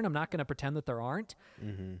concerned. I'm not going to pretend that there aren't.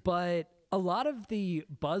 But a lot of the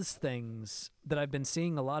buzz things that I've been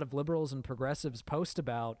seeing a lot of liberals and progressives post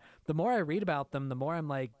about, the more I read about them, the more I'm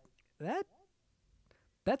like,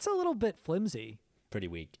 that's a little bit flimsy. Pretty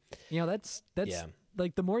weak. You know, that's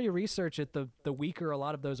like, the more you research it, the weaker a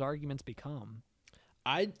lot of those arguments become.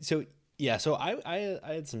 I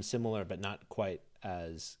had some similar but not quite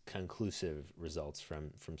as conclusive results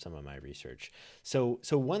from some of my research. So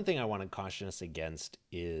one thing I want to caution us against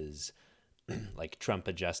is like Trump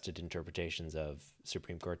adjusted interpretations of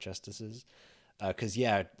Supreme Court justices. Because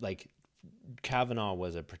like Kavanaugh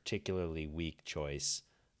was a particularly weak choice.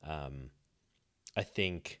 I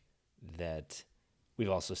think that we've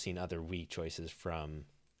also seen other weak choices from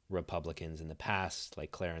Republicans in the past,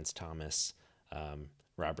 like Clarence Thomas.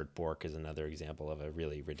 Robert Bork is another example of a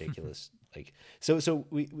really ridiculous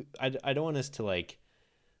I don't want us to like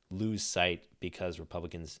lose sight, because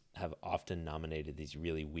Republicans have often nominated these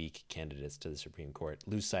really weak candidates to the Supreme Court,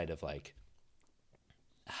 lose sight of like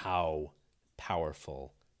how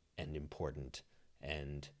powerful and important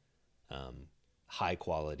and high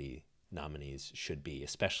quality nominees should be,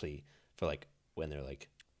 especially for like when they're like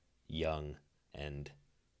young and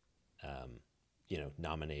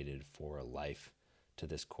nominated for life to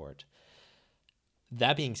this court.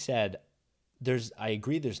 That being said, I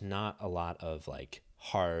agree there's not a lot of like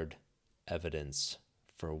hard evidence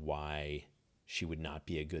for why she would not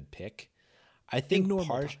be a good pick. I think in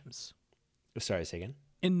normal times. Sorry, say again?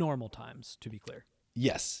 In normal times, to be clear.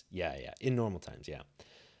 Yes. Yeah. In normal times, yeah.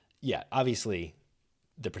 Yeah, obviously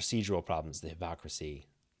the procedural problems, the hypocrisy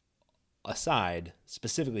aside,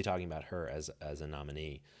 specifically talking about her as a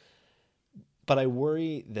nominee. But I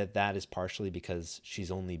worry that is partially because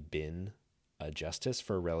she's only been a justice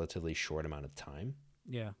for a relatively short amount of time.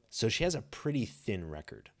 Yeah. So she has a pretty thin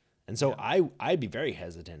record. And so I'd be very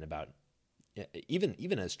hesitant about,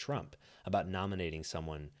 even as Trump, about nominating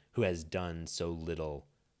someone who has done so little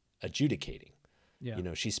adjudicating. Yeah.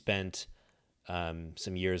 She spent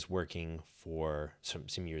some years working for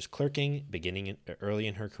some years clerking, beginning early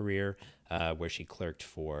in her career, where she clerked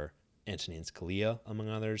for Antonin Scalia, among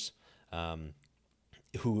others,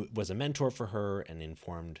 who was a mentor for her and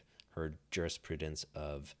informed her jurisprudence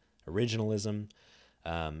of originalism.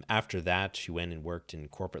 After that, she went and worked in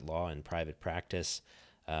corporate law and private practice,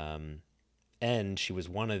 and she was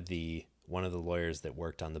one of the lawyers that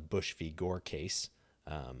worked on the Bush v. Gore case,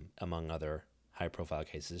 among other high-profile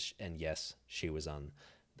cases. And yes, she was on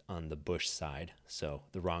the Bush side, so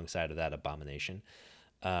the wrong side of that abomination.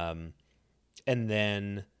 And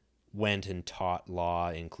then went and taught law,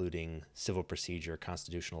 including civil procedure,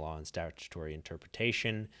 constitutional law, and statutory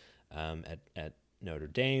interpretation at Notre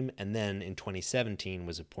Dame. And then in 2017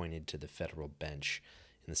 was appointed to the federal bench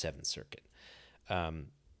in the Seventh Circuit.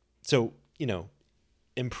 So,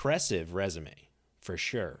 impressive resume for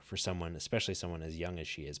sure for someone, especially someone as young as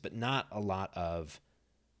she is, but not a lot of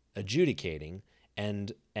adjudicating.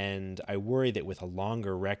 And I worry that with a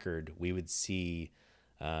longer record, we would see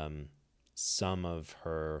some of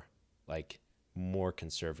her like more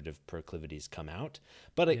conservative proclivities come out.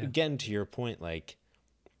 But again, to your point, like,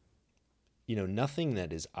 nothing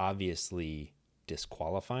that is obviously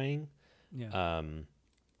disqualifying,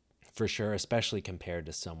 for sure, especially compared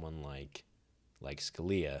to someone like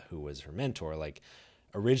Scalia, who was her mentor. Like,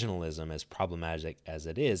 originalism, as problematic as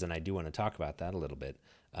it is, and I do want to talk about that a little bit,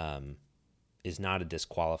 is not a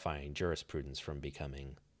disqualifying jurisprudence from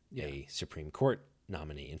becoming a Supreme Court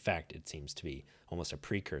nominee. In fact, it seems to be almost a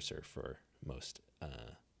precursor for most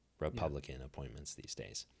Republican appointments these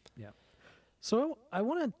days. Yeah. So I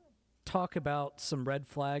want to talk about some red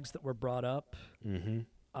flags that were brought up.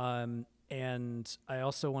 Mm-hmm. And I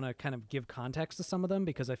also want to kind of give context to some of them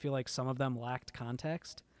because I feel like some of them lacked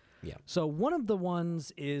context. Yeah. So one of the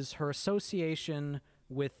ones is her association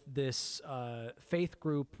with this faith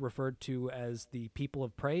group referred to as the People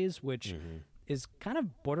of Praise, which is kind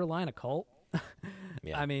of borderline a cult.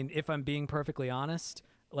 I mean, if I'm being perfectly honest,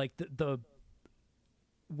 like the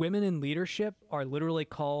women in leadership are literally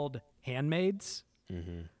called handmaids,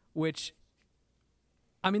 which,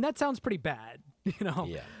 I mean, that sounds pretty bad,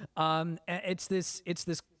 Yeah. It's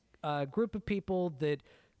this group of people that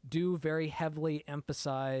do very heavily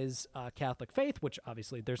emphasize Catholic faith, which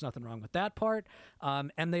obviously there's nothing wrong with that part.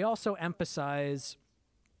 And they also emphasize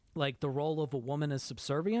like the role of a woman as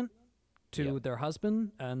subservient to their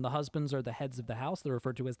husband, and the husbands are the heads of the house. They're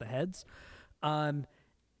referred to as the heads. And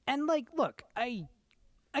like, look,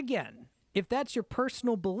 again, if that's your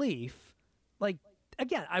personal belief, like,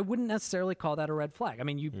 again, I wouldn't necessarily call that a red flag. I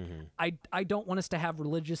mean, I don't want us to have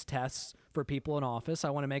religious tests for people in office. I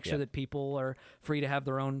want to make sure that people are free to have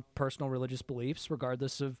their own personal religious beliefs,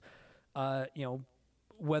 regardless of,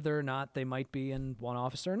 whether or not they might be in one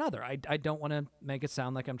office or another. I don't want to make it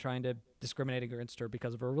sound like I'm trying to discriminate against her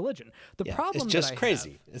because of her religion. The problem it's just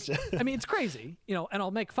crazy. I mean, it's crazy, and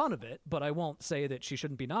I'll make fun of it, but I won't say that she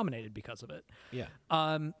shouldn't be nominated because of it.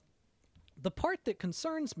 Yeah. The part that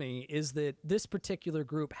concerns me is that this particular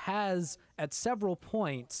group has, at several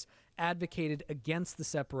points, advocated against the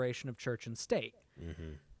separation of church and state.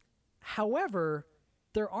 However,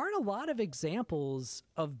 there aren't a lot of examples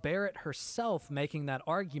of Barrett herself making that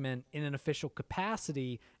argument in an official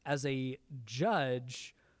capacity as a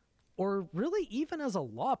judge or really even as a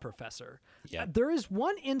law professor. Yeah. There is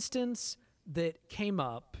one instance that came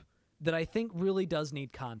up that I think really does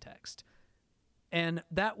need context. And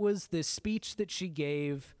that was this speech that she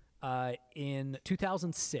gave in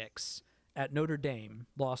 2006 at Notre Dame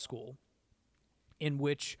Law School, in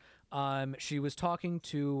which She was talking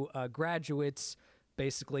to graduates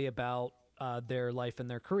basically about their life and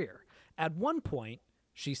their career. At one point,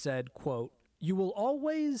 she said, quote, "You will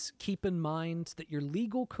always keep in mind that your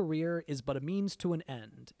legal career is but a means to an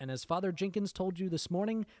end. And as Father Jenkins told you this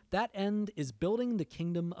morning, that end is building the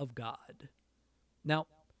kingdom of God." Now,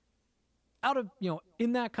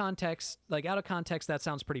 in that context, like out of context, that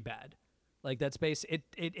sounds pretty bad. Like that's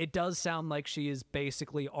it does sound like she is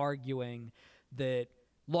basically arguing that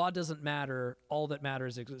law doesn't matter. All that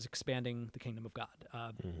matters is expanding the kingdom of God.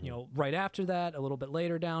 Right after that, a little bit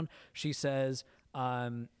later down, she says,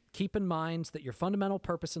 keep in mind that your fundamental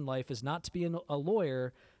purpose in life is not to be a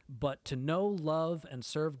lawyer, but to know, love, and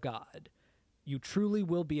serve God. You truly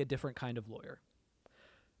will be a different kind of lawyer.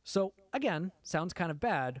 So again, sounds kind of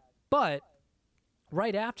bad, but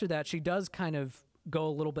right after that, she does kind of go a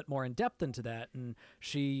little bit more in depth into that. And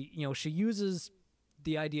she uses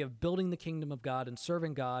the idea of building the kingdom of God and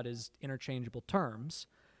serving God as interchangeable terms.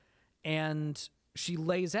 And she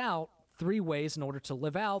lays out 3 ways in order to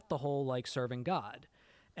live out the whole like serving God.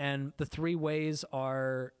 And the 3 ways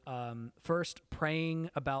are first, praying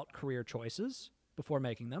about career choices before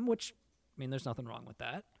making them, which, I mean, there's nothing wrong with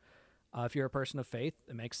that. If you're a person of faith,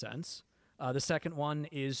 it makes sense. The second one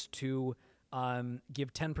is to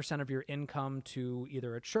give 10% of your income to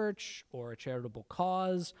either a church or a charitable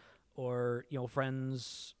cause or,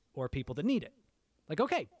 friends or people that need it. Like,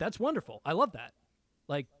 okay, that's wonderful. I love that.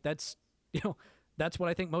 Like, that's what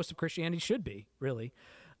I think most of Christianity should be, really.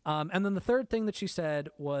 And then the third thing that she said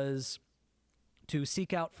was to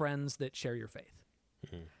seek out friends that share your faith.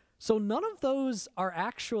 Mm-hmm. So none of those are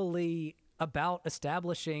actually about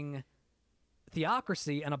establishing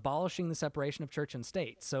theocracy and abolishing the separation of church and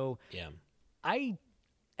state. So yeah, and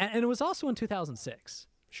it was also in 2006.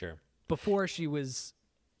 Sure. Before she was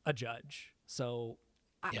a judge. So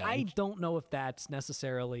I don't know if that's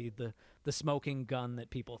necessarily the smoking gun that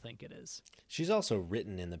people think it is. She's also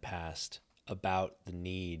written in the past about the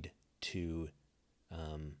need to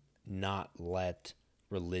not let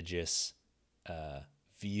religious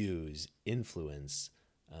views influence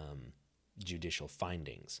judicial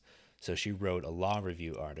findings. So she wrote a law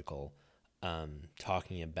review article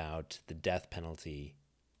talking about the death penalty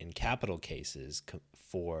in capital cases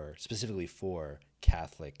specifically for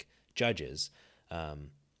Catholic judges, and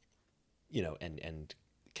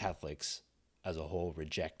Catholics as a whole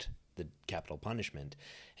reject the capital punishment.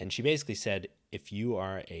 And she basically said, if you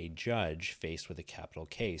are a judge faced with a capital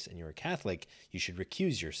case and you're a Catholic, you should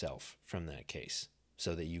recuse yourself from that case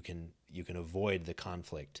so that you can avoid the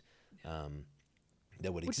conflict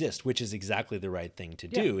that would exist, which is exactly the right thing to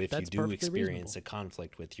do if you do experience a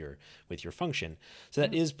conflict with your function. So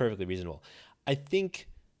that is perfectly reasonable. I think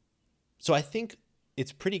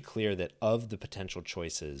it's pretty clear that of the potential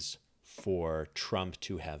choices for Trump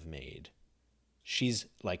to have made, she's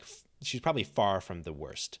probably far from the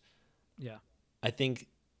worst. Yeah. I think,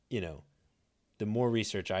 the more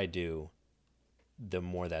research I do, the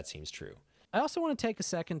more that seems true. I also want to take a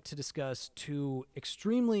second to discuss 2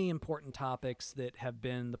 extremely important topics that have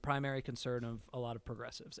been the primary concern of a lot of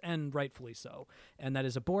progressives, and rightfully so, and that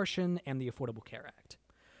is abortion and the Affordable Care Act.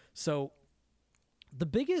 So the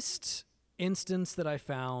biggest instance that I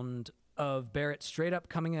found of Barrett straight up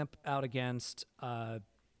coming out against Roe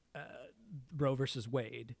versus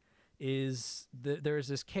Wade is there's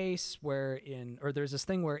this case there's this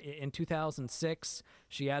thing where in 2006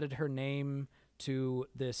 she added her name to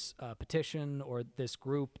this petition or this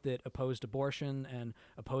group that opposed abortion and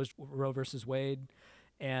opposed Roe versus Wade,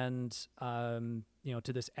 and to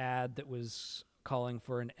this ad that was calling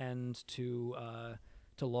for an end to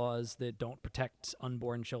laws that don't protect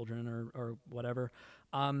unborn children or whatever.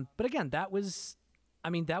 But again, that was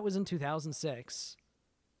in 2006,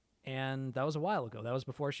 and that was a while ago. That was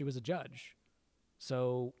before she was a judge.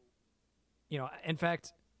 So, in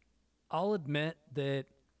fact, I'll admit that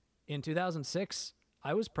in 2006,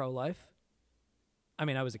 I was pro-life. I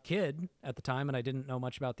mean, I was a kid at the time and I didn't know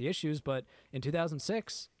much about the issues, but in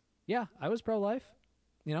 2006, yeah, I was pro-life,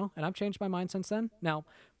 and I've changed my mind since then. Now,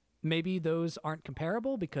 maybe those aren't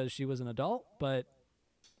comparable because she was an adult, but,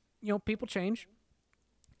 people change.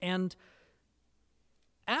 And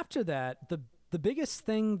after that, the biggest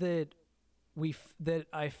thing that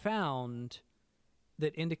I found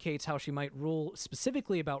that indicates how she might rule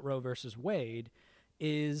specifically about Roe versus Wade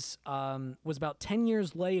was about 10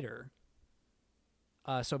 years later,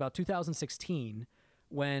 so about 2016,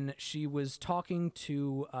 when she was talking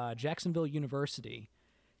to Jacksonville University,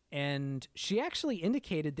 and she actually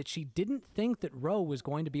indicated that she didn't think that Roe was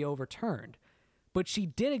going to be overturned, but she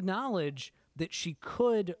did acknowledge that she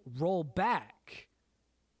could roll back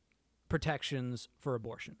protections for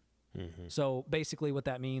abortion. So basically what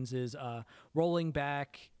that means is rolling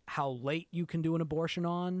back how late you can do an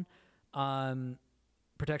abortion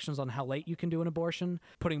protections on how late you can do an abortion,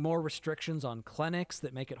 putting more restrictions on clinics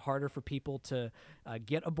that make it harder for people to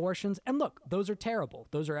get abortions. And look, those are terrible.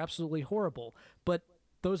 Those are absolutely horrible. But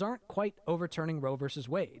those aren't quite overturning Roe versus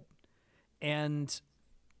Wade. And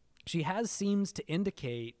she seems to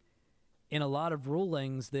indicate in a lot of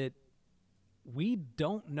rulings that we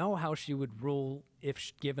don't know how she would rule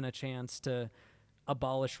if given a chance to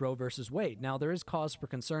abolish Roe versus Wade. Now, there is cause for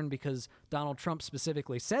concern because Donald Trump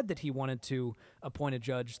specifically said that he wanted to appoint a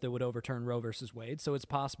judge that would overturn Roe versus Wade. So it's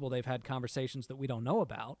possible they've had conversations that we don't know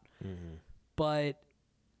about. But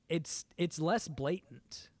it's less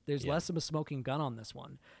blatant. There's less of a smoking gun on this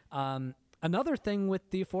one. Another thing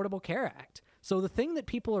with the Affordable Care Act. So the thing that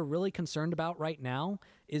people are really concerned about right now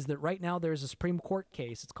is that right now there's a Supreme Court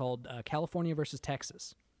case. It's called California versus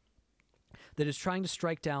Texas that is trying to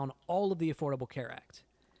strike down all of the Affordable Care Act.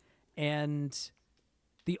 And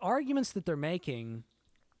the arguments that they're making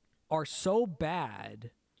are so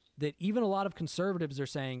bad that even a lot of conservatives are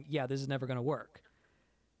saying, yeah, this is never going to work.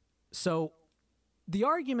 So the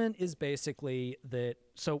argument is basically that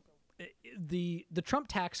the Trump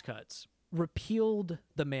tax cuts repealed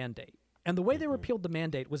the mandate. And the way they repealed the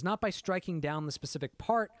mandate was not by striking down the specific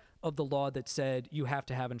part of the law that said you have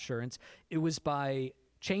to have insurance. It was by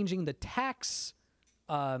changing the tax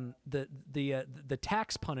the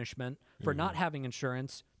tax punishment for not having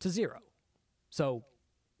insurance to zero. So,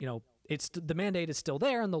 it's the mandate is still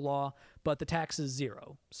there in the law, but the tax is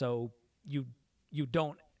zero. So you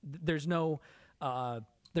don't. There's no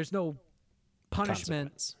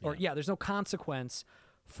punishment there's no consequence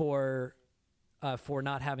for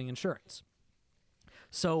not having insurance.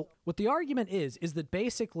 So what the argument is that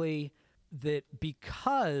basically that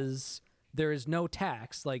because there is no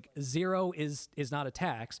tax, like zero is not a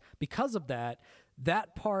tax, because of that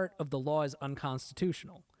part of the law is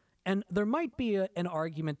unconstitutional. And there might be an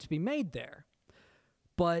argument to be made there.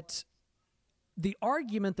 But the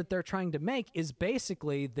argument that they're trying to make is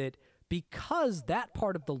basically that because that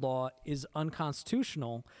part of the law is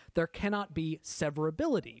unconstitutional, there cannot be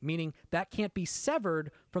severability, meaning that can't be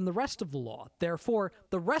severed from the rest of the law. Therefore,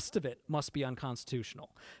 the rest of it must be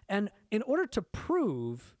unconstitutional. And in order to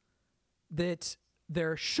prove that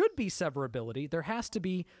there should be severability, there has to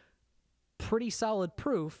be pretty solid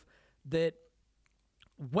proof that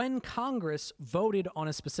when Congress voted on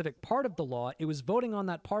a specific part of the law, it was voting on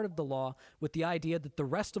that part of the law with the idea that the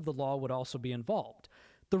rest of the law would also be involved.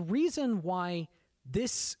 The reason why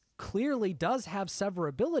this clearly does have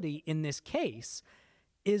severability in this case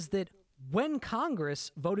is that when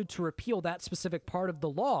Congress voted to repeal that specific part of the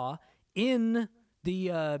law in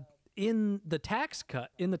the tax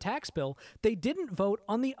bill, they didn't vote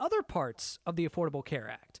on the other parts of the Affordable Care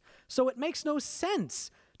Act. So it makes no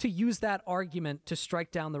sense to use that argument to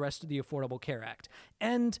strike down the rest of the Affordable Care Act.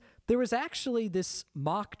 And there was actually this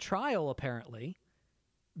mock trial, apparently,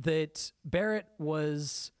 that Barrett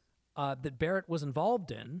was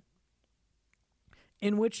involved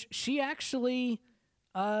in which she actually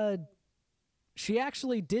did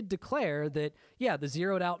declare that, yeah, the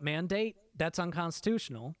zeroed out mandate, that's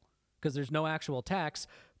unconstitutional because there's no actual tax,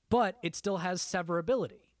 but it still has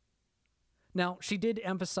severability. Now, she did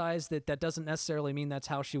emphasize that doesn't necessarily mean that's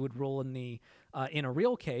how she would rule in a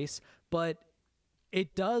real case, but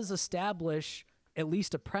it does establish at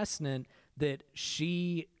least a precedent that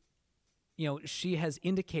she has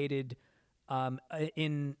indicated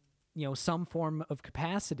in some form of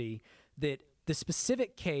capacity that the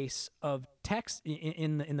specific case of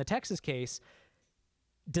in the Texas case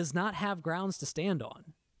does not have grounds to stand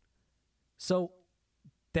on. So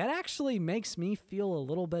that actually makes me feel a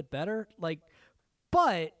little bit better.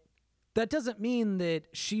 But that doesn't mean that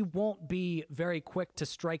she won't be very quick to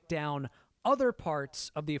strike down other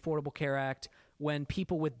parts of the Affordable Care Act when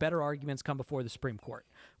people with better arguments come before the Supreme Court,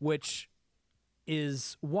 which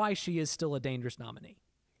is why she is still a dangerous nominee.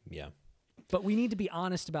 Yeah. But we need to be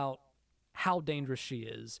honest about how dangerous she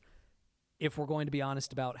is if we're going to be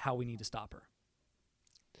honest about how we need to stop her.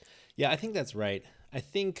 Yeah, I think that's right. I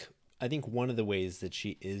think one of the ways that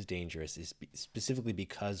she is dangerous is specifically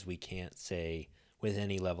because we can't say with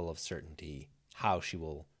any level of certainty how she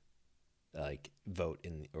will vote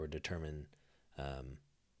in or determine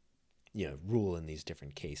rule in these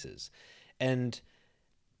different cases. And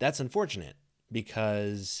that's unfortunate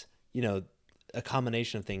because a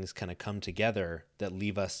combination of things kind of come together that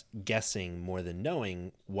leave us guessing more than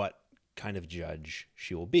knowing what kind of judge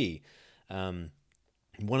she will be.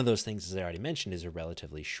 One of those things, as I already mentioned, is a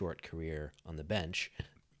relatively short career on the bench.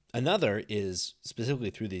 Another is specifically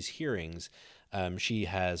through these hearings, she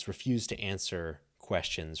has refused to answer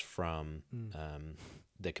questions from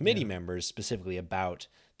the committee members specifically about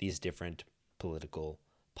these different political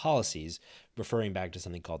policies, referring back to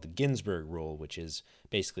something called the Ginsburg rule, which is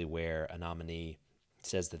basically where a nominee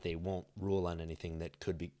says that they won't rule on anything that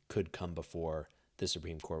could come before the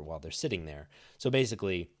Supreme Court while they're sitting there. So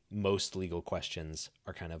basically, most legal questions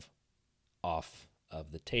are kind of off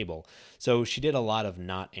of the table. So she did a lot of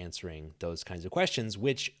not answering those kinds of questions,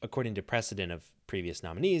 which, according to precedent of previous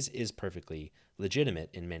nominees, is perfectly legitimate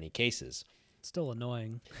in many cases. Still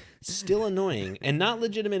annoying. Still annoying, and not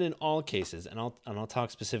legitimate in all cases. And I'll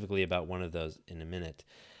talk specifically about one of those in a minute.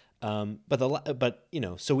 But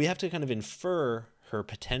so we have to kind of infer her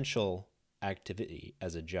potential activity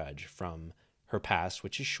as a judge from her past,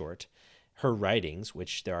 which is short, her writings,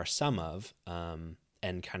 which there are some of,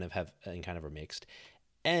 and kind of are mixed,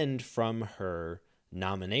 and from her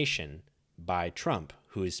nomination by Trump,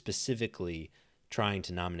 who is specifically trying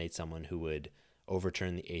to nominate someone who would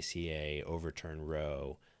overturn the ACA, overturn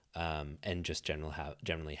Roe, and just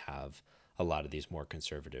generally have a lot of these more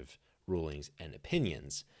conservative rulings and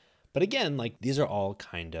opinions. But again, like, these are all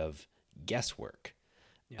kind of guesswork.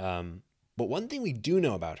 Yeah. But one thing we do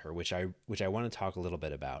know about her, which I want to talk a little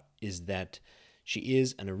bit about, is that she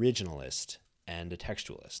is an originalist and a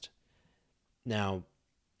textualist. Now,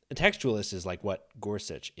 a textualist is like what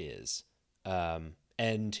Gorsuch is.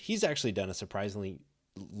 And he's actually done a surprisingly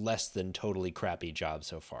less than totally crappy job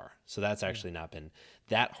so far. So that's actually not been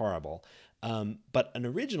that horrible. But an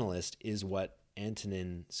originalist is what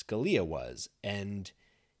Antonin Scalia was. And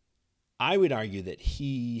I would argue that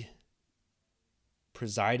he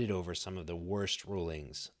presided over some of the worst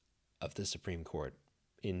rulings of the Supreme Court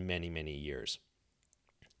in many, many years,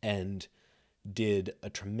 and did a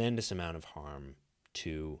tremendous amount of harm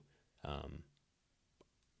to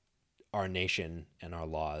our nation and our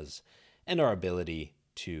laws and our ability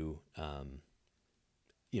to,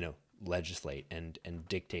 legislate and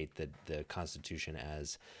dictate the Constitution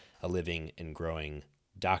as a living and growing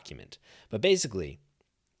document. But basically,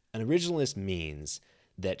 an originalist means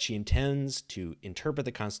that she intends to interpret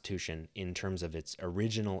the Constitution in terms of its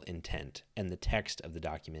original intent and the text of the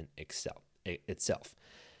document itself.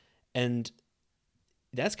 And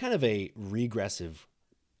that's kind of a regressive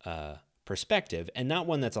perspective, and not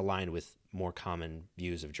one that's aligned with more common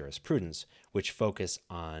views of jurisprudence, which focus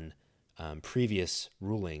on previous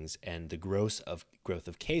rulings and the growth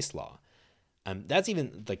of case law. That's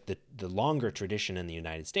even like the longer tradition in the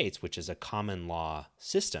United States, which is a common law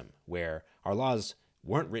system where our laws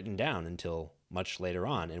weren't written down until much later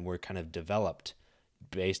on and were kind of developed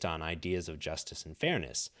based on ideas of justice and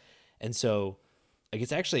fairness. And so, like,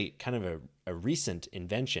 it's actually kind of a recent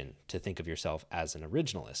invention to think of yourself as an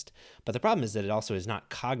originalist. But the problem is that it also is not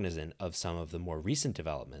cognizant of some of the more recent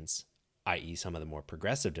developments, i.e. some of the more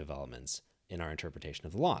progressive developments in our interpretation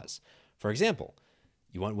of the laws. For example,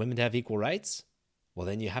 you want women to have equal rights? Well,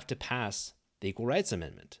 then you have to pass the Equal Rights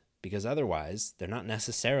Amendment, because otherwise they're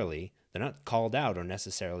not called out or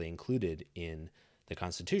necessarily included in the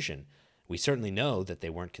Constitution. We certainly know that they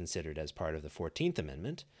weren't considered as part of the 14th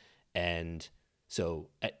Amendment. And so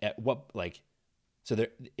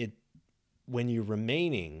when you're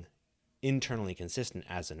remaining internally consistent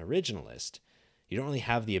as an originalist, you don't really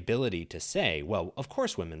have the ability to say, well, of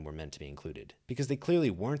course women were meant to be included, because they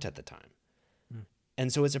clearly weren't at the time.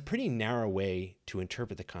 And so it's a pretty narrow way to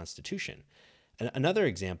interpret the Constitution. Another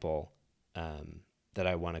example that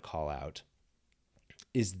I want to call out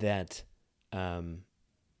is that an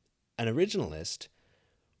originalist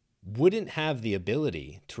wouldn't have the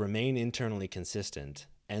ability to remain internally consistent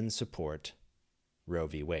and support Roe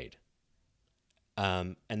v. Wade.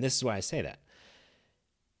 And this is why I say that.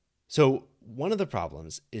 So one of the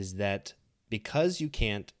problems is that because you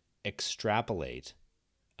can't extrapolate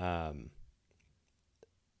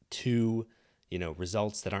to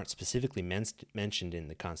results that aren't specifically mentioned in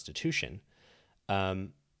the Constitution,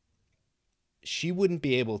 she wouldn't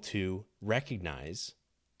be able to recognize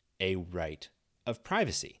a right of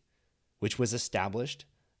privacy, which was established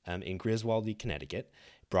in Griswold v. Connecticut,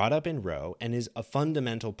 brought up in Roe, and is a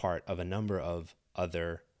fundamental part of a number of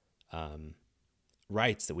other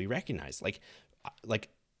rights that we recognize. Like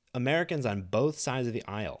Americans on both sides of the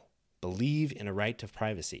aisle believe in a right to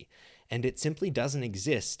privacy, and it simply doesn't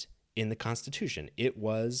exist in the Constitution. It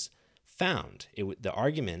was found. The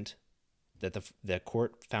argument that the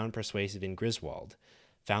court found persuasive in Griswold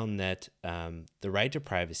found that the right to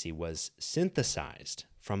privacy was synthesized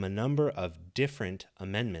from a number of different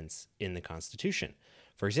amendments in the Constitution.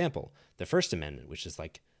 For example, the First Amendment, which is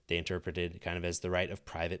like they interpreted kind of as the right of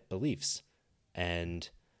private beliefs, and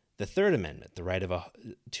The Third Amendment, the right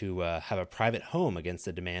to have a private home against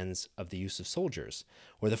the demands of the use of soldiers.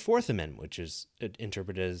 Or the Fourth Amendment, which is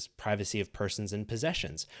interpreted as privacy of persons and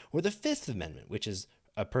possessions. Or the Fifth Amendment, which is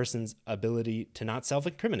a person's ability to not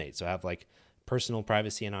self-incriminate, so have like personal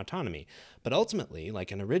privacy and autonomy. But ultimately,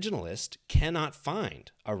 like, an originalist cannot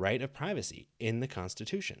find a right of privacy in the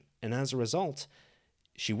Constitution. And as a result,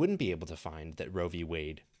 she wouldn't be able to find that Roe v.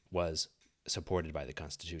 Wade was supported by the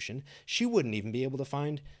Constitution. She wouldn't even be able to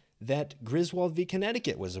find that Griswold v.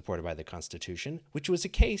 Connecticut was supported by the Constitution, which was a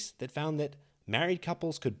case that found that married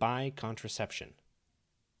couples could buy contraception.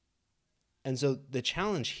 And so the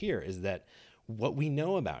challenge here is that what we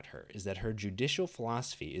know about her is that her judicial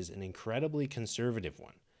philosophy is an incredibly conservative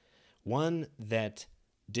one that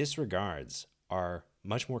disregards our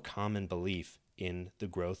much more common belief in the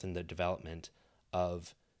growth and the development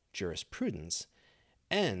of jurisprudence,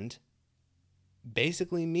 and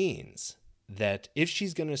basically means that if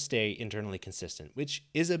she's going to stay internally consistent, which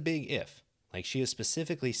is a big if, like, she has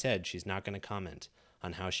specifically said she's not going to comment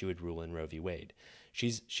on how she would rule in Roe v. Wade.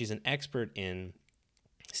 She's an expert in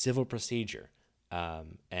civil procedure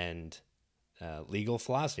and legal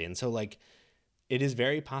philosophy. And so, like, it is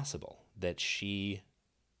very possible that she,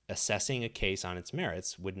 assessing a case on its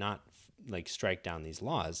merits, would not like strike down these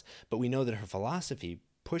laws. But we know that her philosophy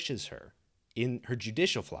pushes her, in her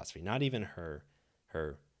judicial philosophy, not even her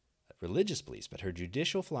religious beliefs, but her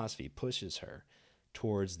judicial philosophy pushes her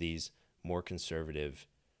towards these more conservative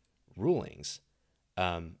rulings.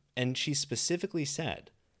 And she specifically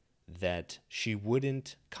said that she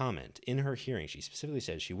wouldn't comment in her hearing. She specifically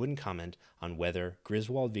said she wouldn't comment on whether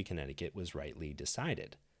Griswold v. Connecticut was rightly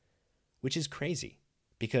decided, which is crazy.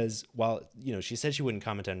 Because while, she said she wouldn't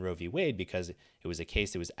comment on Roe v. Wade because it was a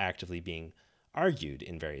case that was actively being argued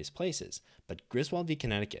in various places, but Griswold v.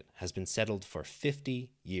 Connecticut has been settled for 50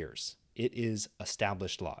 years. It is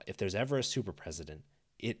established law. If there's ever a super president,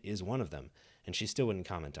 it is one of them, and she still wouldn't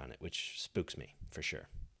comment on it, which spooks me for sure.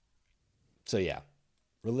 So yeah,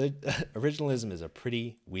 originalism is a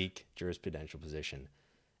pretty weak jurisprudential position,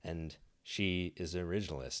 and she is an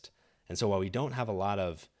originalist. And so while we don't have a lot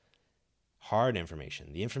of hard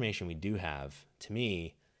information, the information we do have, to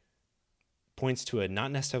me, points to a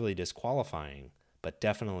not necessarily disqualifying, but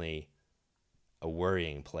definitely a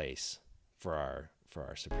worrying place for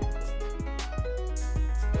our Supreme Court.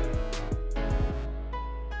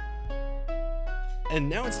 And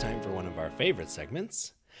now it's time for one of our favorite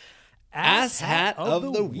segments, Ass Hat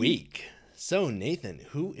of the Week. So Nathan,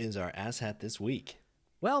 who is our Ass Hat this week?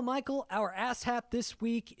 Well, Michael, our Ass Hat this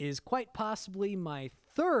week is quite possibly my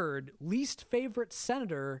third least favorite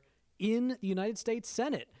senator in the United States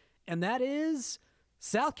Senate. And that is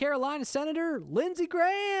South Carolina Senator Lindsey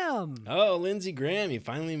Graham. Oh, Lindsey Graham, he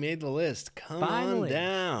finally made the list. Come on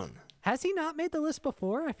down. Has he not made the list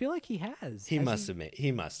before? I feel like he has. He must have.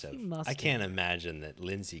 I can't imagine that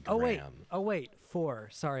Lindsey Graham. Oh, wait. 4.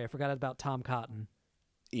 Sorry, I forgot about Tom Cotton.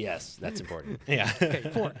 Yes, that's important. Yeah. Okay,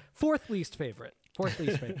 fourth least favorite.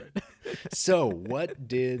 So what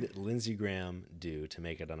did Lindsey Graham do to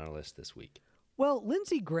make it on our list this week? Well,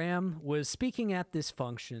 Lindsey Graham was speaking at this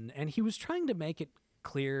function, and he was trying to make it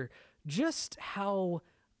clear just how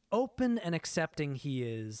open and accepting he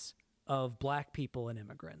is of black people and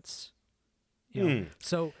immigrants.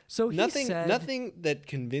 So he said, nothing that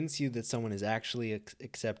convince you that someone is actually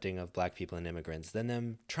accepting of black people and immigrants than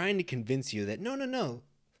them trying to convince you that no,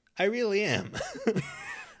 I really am.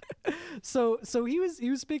 So he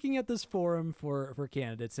was speaking at this forum for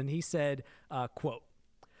candidates, and he said, quote,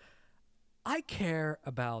 "I care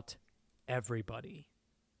about everybody.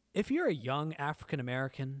 If you're a young African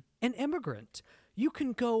American, an immigrant, you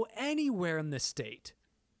can go anywhere in this state.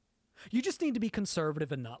 You just need to be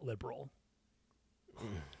conservative and not liberal."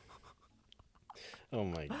 Oh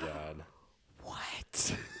my God.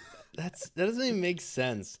 What? That doesn't even make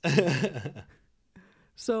sense.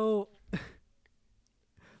 So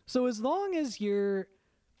as long as you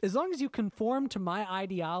conform to my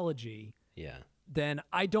ideology, yeah, then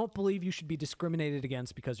I don't believe you should be discriminated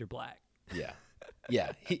against because you're black. Yeah.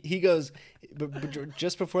 Yeah. He goes, but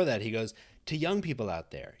just before that, he goes, to young people out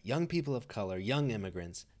there, young people of color, young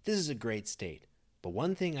immigrants, this is a great state. But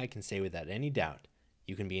one thing I can say without any doubt,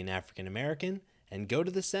 you can be an African American and go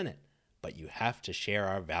to the Senate, but you have to share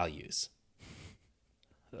our values.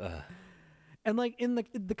 And like in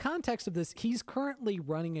the context of this, he's currently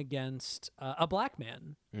running against a black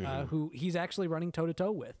man who he's actually running toe to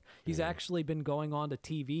toe with. He's actually been going on to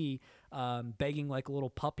TV, begging like a little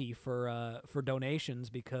puppy for donations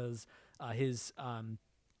because his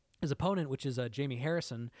opponent, which is Jamie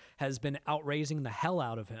Harrison, has been outraising the hell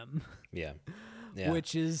out of him. Yeah.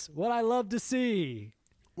 Which is what I love to see.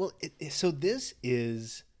 Well, so this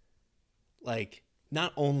is like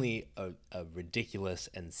not only a ridiculous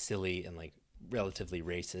and silly and like relatively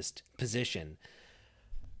racist position,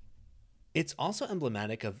 it's also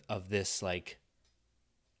emblematic of this like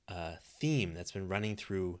theme that's been running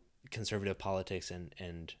through conservative politics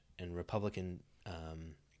and Republican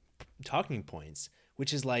talking points,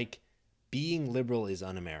 which is like being liberal is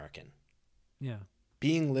un-American. Yeah.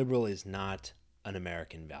 Being liberal is not an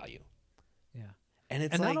American value. Yeah. And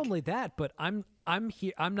it's and like, not only that, but I'm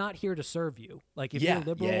here. I'm not here to serve you. Like if Yeah, you're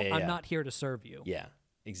liberal, yeah, yeah, I'm yeah. not here to serve you. yeah,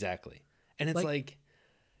 exactly. And it's Like-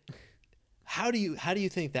 how do you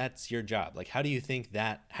think that's your job? Like, how do you think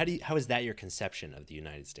that, how is that your conception of the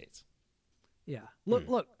United States? Yeah.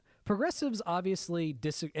 Look. Progressives obviously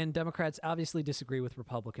and Democrats obviously disagree with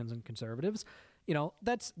Republicans and conservatives. You know,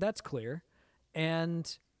 that's clear.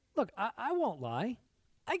 And look, I won't lie.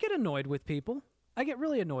 I get annoyed with people. I get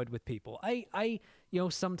really annoyed with people. I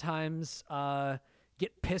sometimes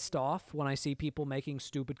get pissed off when I see people making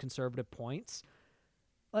stupid conservative points.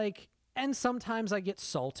 Like, and sometimes I get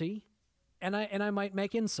salty, and I might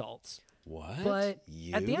make insults. What? But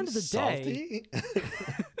at the end of the salty?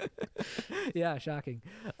 Yeah, shocking.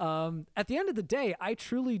 At the end of the day, I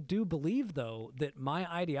truly do believe, though, that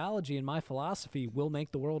my ideology and my philosophy will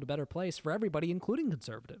make the world a better place for everybody, including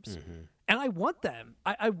conservatives. Mm-hmm. And I want them.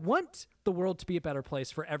 I want the world to be a better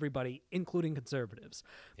place for everybody, including conservatives.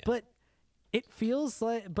 Yeah. But it feels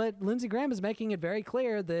like, but Lindsey Graham is making it very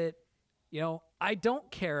clear that, I don't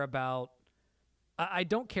care about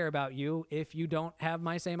you if you don't have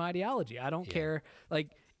my same ideology. I don't care.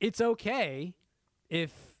 Like, it's okay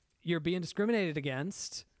if you're being discriminated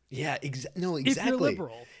against. Yeah, no, exactly. If you're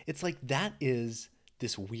liberal. It's like that is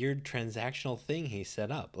this weird transactional thing he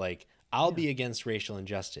set up. Like, I'll be against racial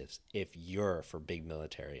injustice if you're for big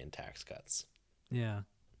military and tax cuts. Yeah.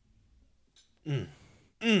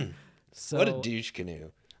 So, What a douche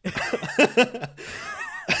canoe. I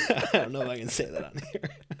don't know if I can say that on here.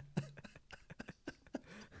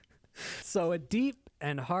 So a deep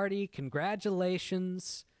and hearty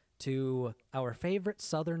congratulations to our favorite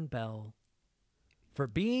Southern Belle for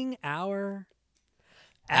being our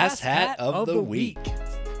Ass Hat of the Week.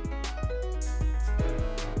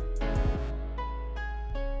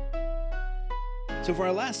 So for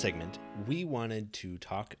our last segment, we wanted to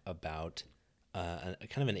talk about a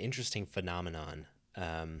kind of an interesting phenomenon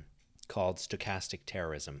called stochastic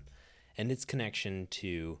terrorism and its connection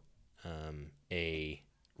to a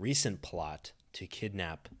recent plot to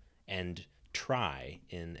kidnap and try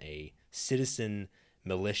in a citizen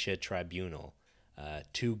militia tribunal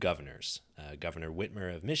two governors, Governor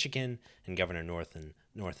Whitmer of Michigan and Governor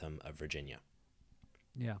Northam of Virginia.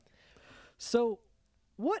 Yeah. So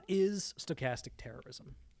what is stochastic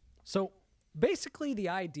terrorism? So basically the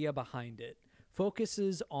idea behind it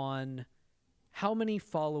focuses on how many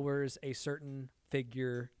followers a certain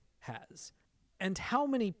figure has and how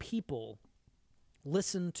many people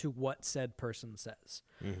listen to what said person says.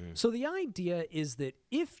 Mm-hmm. So the idea is that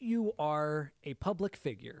if you are a public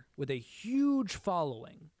figure with a huge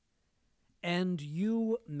following and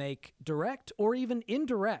you make direct or even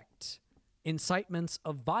indirect incitements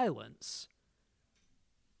of violence,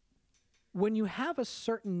 when you have a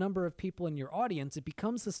certain number of people in your audience, it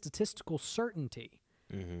becomes a statistical certainty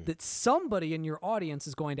that somebody in your audience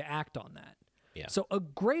is going to act on that. Yeah. So a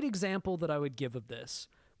great example that I would give of this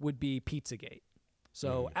would be Pizzagate.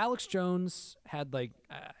 So Alex Jones had like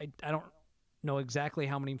I don't know exactly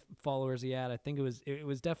how many followers he had. I think it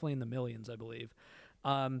was definitely in the millions, I believe.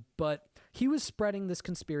 But he was spreading this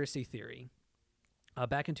conspiracy theory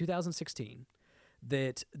back in 2016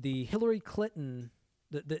 that Hillary Clinton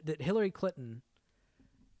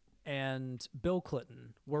and Bill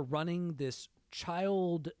Clinton were running this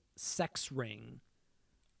child sex ring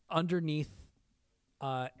underneath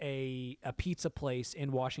a pizza place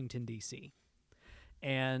in Washington, D.C.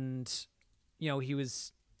 And, he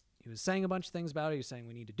was saying a bunch of things about it. He was saying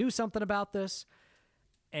we need to do something about this.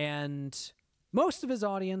 And most of his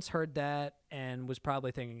audience heard that and was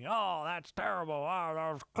probably thinking, oh, that's terrible. Oh,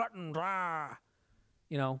 those Clintons.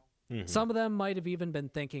 Some of them might have even been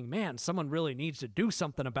thinking, man, someone really needs to do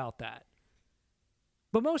something about that.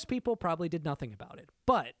 But most people probably did nothing about it.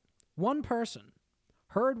 But one person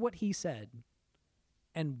heard what he said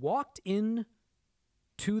and walked in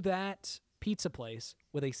to that pizza place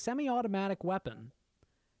with a semi-automatic weapon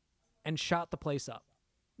and shot the place up.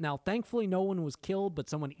 Now, thankfully, no one was killed, but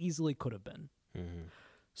someone easily could have been. Mm-hmm.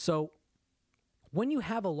 So when you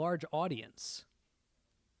have a large audience,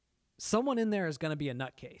 someone in there is going to be a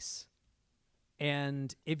nutcase.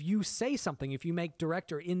 And if you say something, if you make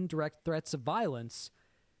direct or indirect threats of violence,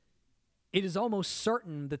 it is almost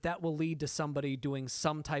certain that that will lead to somebody doing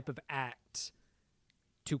some type of act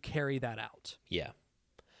to carry that out. Yeah.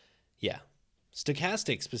 Yeah.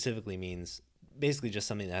 Stochastic specifically means basically just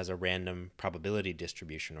something that has a random probability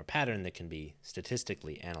distribution or pattern that can be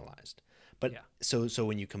statistically analyzed. But so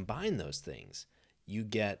when you combine those things, you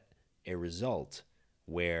get a result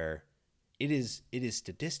where it is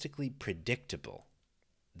statistically predictable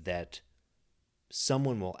that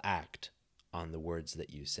someone will act on the words that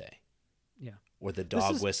you say. Yeah. Or the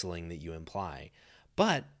dog whistling that you imply.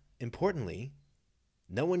 But importantly,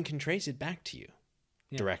 no one can trace it back to you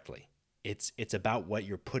directly. It's about what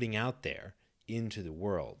you're putting out there into the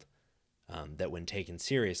world, that when taken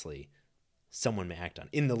seriously, someone may act on.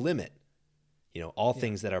 In the limit, all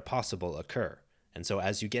things that are possible occur. And so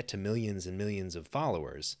as you get to millions and millions of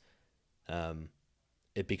followers,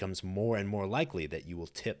 it becomes more and more likely that you will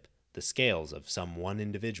tip the scales of some one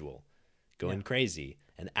individual going crazy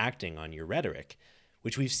and acting on your rhetoric,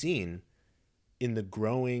 which we've seen in the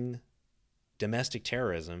growing domestic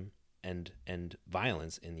terrorism and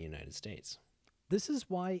violence in the United States. This is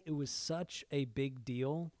why it was such a big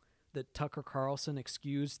deal that Tucker Carlson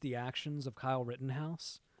excused the actions of Kyle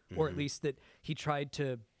Rittenhouse, or at least that he tried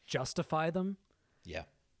to justify them. Yeah.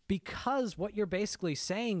 Because what you're basically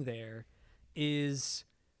saying there is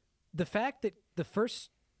the fact that the first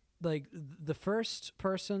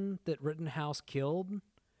person that Rittenhouse killed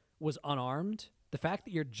was unarmed. The fact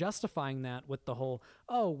that you're justifying that with the whole,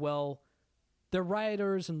 oh, well, they're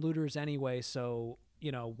rioters and looters anyway, so,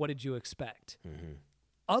 what did you expect? Mm-hmm.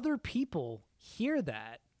 Other people hear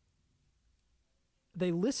that,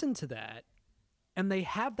 they listen to that, and they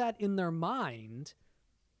have that in their mind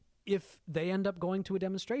if they end up going to a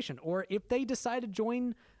demonstration or if they decide to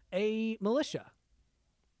join a militia.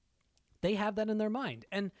 They have that in their mind.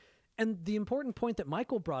 And the important point that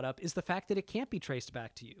Michael brought up is the fact that it can't be traced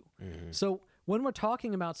back to you. Mm-hmm. So when we're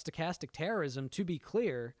talking about stochastic terrorism, to be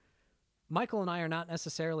clear, Michael and I are not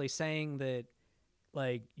necessarily saying that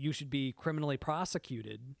you should be criminally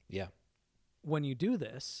prosecuted when you do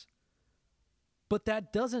this. But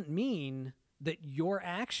that doesn't mean that your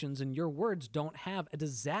actions and your words don't have a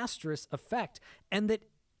disastrous effect, and that,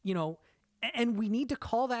 and we need to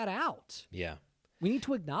call that out. Yeah. We need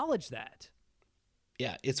to acknowledge that.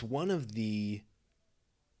 Yeah, it's one of the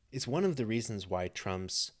reasons why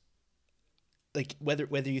Trump's,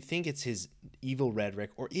 whether you think it's his evil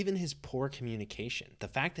rhetoric or even his poor communication, the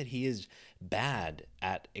fact that he is bad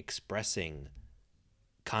at expressing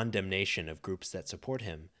condemnation of groups that support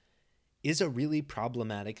him is a really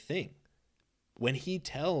problematic thing. When he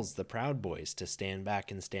tells the Proud Boys to stand back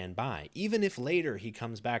and stand by, even if later he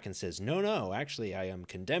comes back and says, no, actually I am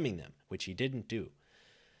condemning them, which he didn't do.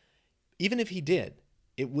 Even if he did,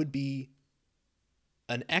 it would be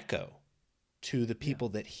an echo to the people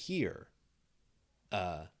that hear,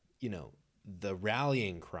 the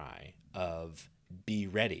rallying cry of be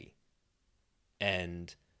ready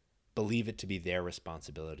and believe it to be their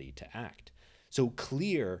responsibility to act. So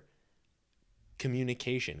clear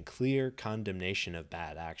communication, clear condemnation of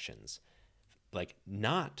bad actions,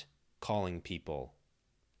 not calling people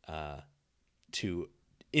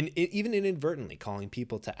even inadvertently calling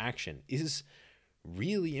people to action is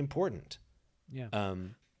really important. Yeah.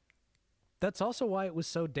 That's also why it was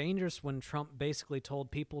so dangerous when Trump basically told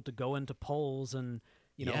people to go into polls and,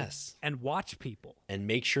 and watch people. And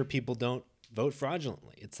make sure people don't vote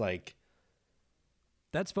fraudulently. It's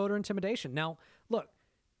that's voter intimidation. Now, look,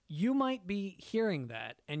 you might be hearing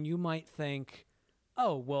that and you might think,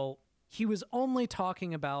 oh, well, he was only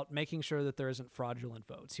talking about making sure that there isn't fraudulent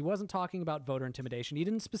votes. He wasn't talking about voter intimidation. He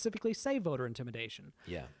didn't specifically say voter intimidation.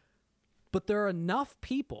 Yeah. But there are enough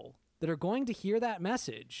people that are going to hear that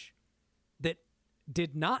message that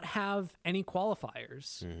did not have any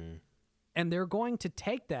qualifiers, and they're going to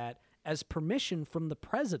take that as permission from the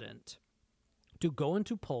president to go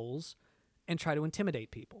into polls and try to intimidate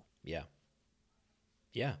people. Yeah.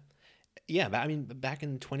 Yeah. Yeah, but I mean, back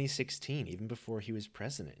in 2016, even before he was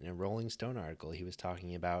president, in a Rolling Stone article, he was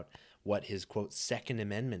talking about what his, quote, Second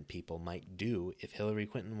Amendment people might do if Hillary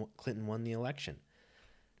Clinton won the election.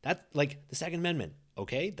 That's the Second Amendment.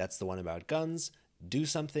 Okay, that's the one about guns. Do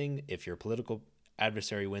something if your political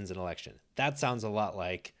adversary wins an election. That sounds a lot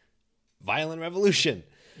like violent revolution.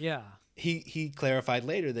 Yeah. He clarified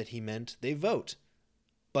later that he meant they vote.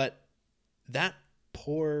 But that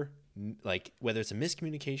poor, whether it's a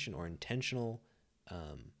miscommunication or intentional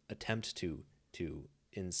attempt to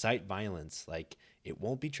incite violence, it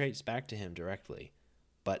won't be traced back to him directly.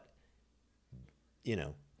 But,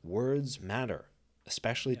 words matter,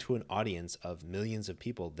 especially to an audience of millions of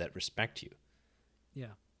people that respect you.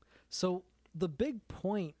 Yeah. So the big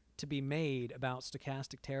point to be made about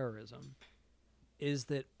stochastic terrorism is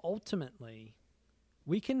that ultimately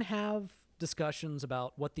we can have discussions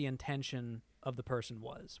about what the intention of the person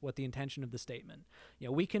was, what the intention of the statement.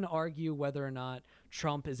 We can argue whether or not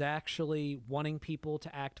Trump is actually wanting people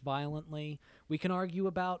to act violently. We can argue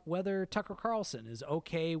about whether Tucker Carlson is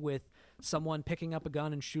okay with someone picking up a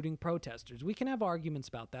gun and shooting protesters. We can have arguments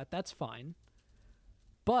about that. That's fine.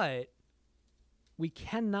 But we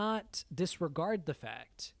cannot disregard the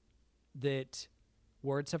fact that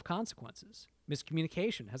words have consequences.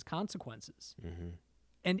 Miscommunication has consequences. Mm-hmm.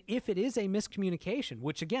 And if it is a miscommunication,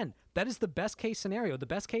 which again, that is the best case scenario. The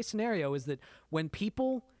best case scenario is that when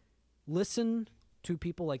people listen to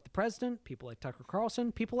people like the president, people like Tucker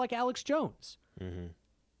Carlson, people like Alex Jones, Mm-hmm.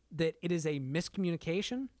 that it is a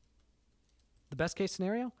miscommunication, the best case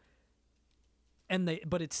scenario,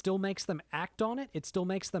 but it still makes them act on it. It still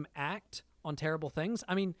makes them act on terrible things.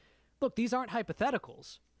 I mean, look, these aren't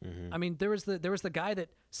hypotheticals. Mm-hmm. I mean, there was the guy that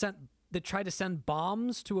tried to send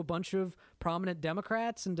bombs to a bunch of prominent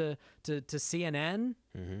Democrats and to CNN.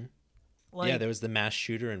 Mm-hmm. Yeah, there was the mass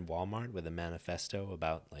shooter in Walmart with a manifesto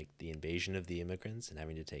about like the invasion of the immigrants and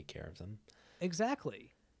having to take care of them.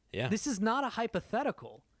 Exactly. Yeah. This is not a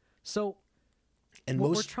hypothetical. So And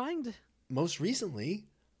what we're trying to... most recently,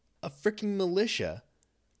 a freaking militia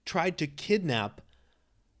tried to kidnap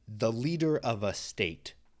the leader of a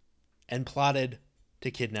state and plotted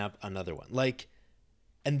to kidnap another one. Like,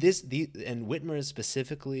 and Whitmer is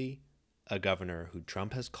specifically a governor who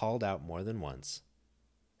Trump has called out more than once,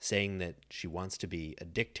 saying that she wants to be a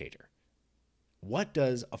dictator. What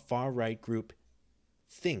does a far-right group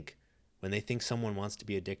think when they think someone wants to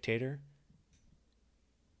be a dictator?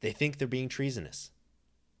 They think they're being treasonous.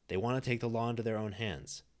 They want to take the law into their own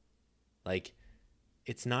hands. Like,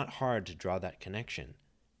 it's not hard to draw that connection.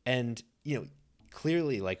 And,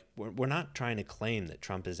 clearly, like, we're not trying to claim that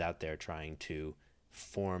Trump is out there trying to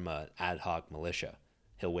form an ad hoc militia.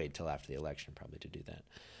 He'll wait till after the election probably to do that.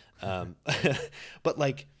 But,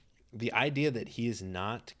 like, the idea that he is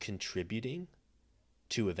not contributing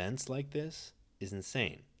to events like this is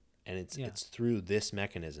insane. And it's through this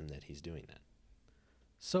mechanism that he's doing that.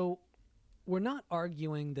 So we're not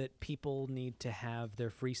arguing that people need to have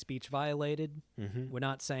their free speech violated. Mm-hmm. We're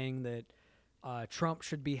not saying that Trump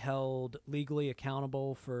should be held legally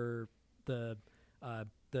accountable for the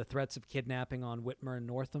threats of kidnapping on Whitmer and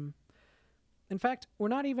Northam. In fact, we're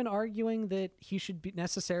not even arguing that he should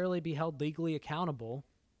necessarily be held legally accountable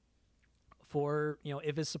for,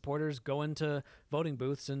 if his supporters go into voting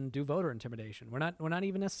booths and do voter intimidation. We're not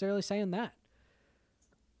even necessarily saying that.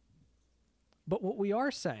 But what we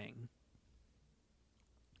are saying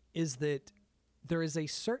is that there is a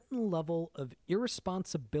certain level of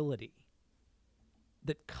irresponsibility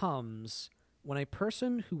that comes when a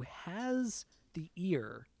person who has the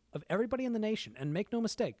ear of everybody in the nation, and make no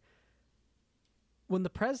mistake, when the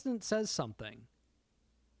president says something,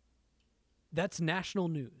 that's national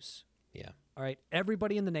news. Yeah. All right.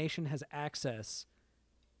 Everybody in the nation has access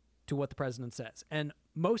to what the president says. And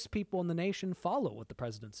most people in the nation follow what the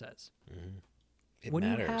president says. Mm-hmm. It when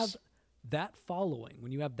matters. you have that following,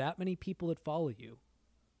 when you have that many people that follow you,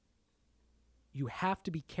 you have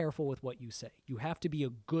to be careful with what you say. You have to be a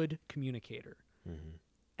good communicator. Mm-hmm.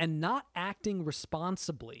 And not acting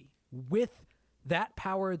responsibly with that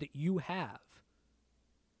power that you have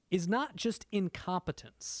is not just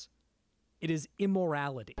incompetence. It is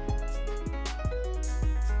immorality.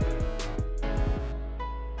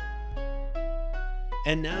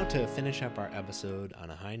 And now to finish up our episode on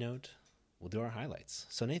a high note, we'll do our highlights.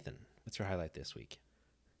 So Nathan, what's your highlight this week?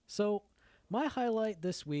 So my highlight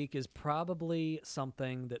this week is probably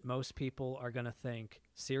something that most people are going to think,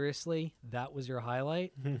 seriously, that was your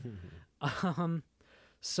highlight?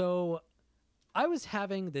 So I was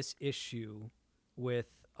having this issue with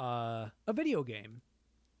a video game.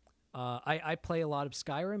 I play a lot of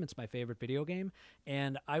Skyrim. It's my favorite video game.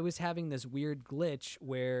 And I was having this weird glitch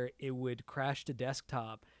where it would crash to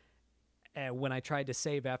desktop when I tried to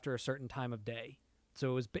save after a certain time of day.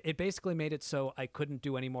 So it basically made it so I couldn't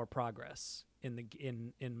do any more progress in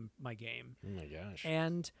my game. Oh my gosh.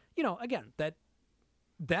 And, again,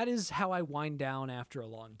 that is how I wind down after a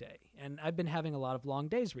long day. And I've been having a lot of long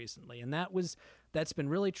days recently. And that's been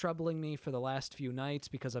really troubling me for the last few nights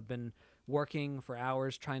because I've been working for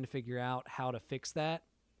hours trying to figure out how to fix that.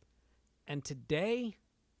 And today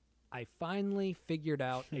I finally figured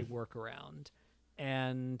out a workaround.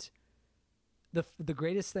 And the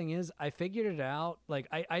greatest thing is I figured it out. Like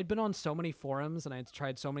I'd been on so many forums and I'd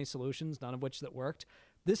tried so many solutions, none of which that worked.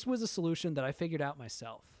 this was a solution that I figured out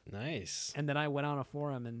myself. Nice. And then I went on a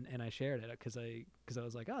forum and I shared it because I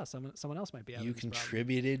was like, someone else might be having You this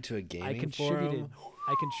contributed to a gaming forum. forum?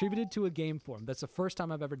 I contributed to a game forum. That's the first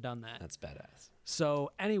time I've ever done that. That's badass.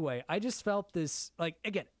 So anyway, I just felt this, like,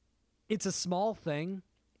 again, it's a small thing,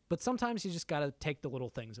 but sometimes you just got to take the little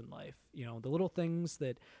things in life, you know, the little things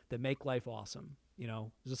that make life awesome. You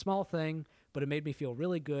know, it was a small thing, but it made me feel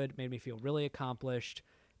really good, made me feel really accomplished.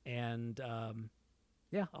 And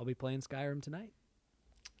yeah, I'll be playing Skyrim tonight.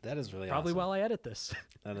 That is really Probably awesome. while I edit this.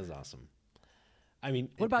 That is awesome. I mean,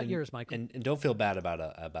 what about yours, Michael? And don't feel bad about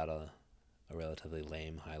a relatively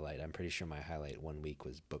lame highlight. I'm pretty sure my highlight one week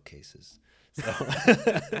was bookcases. So,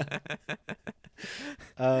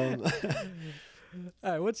 all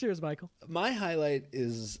right, what's yours, Michael? My highlight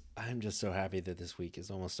is I'm just so happy that this week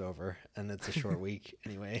is almost over, and it's a short week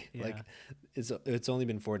anyway. Yeah. Like it's only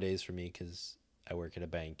been 4 days for me because I work at a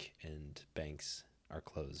bank, and banks are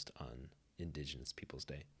closed on Indigenous Peoples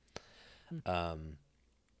Day.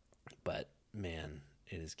 But man,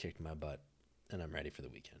 it has kicked my butt, and I'm ready for the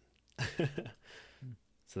weekend.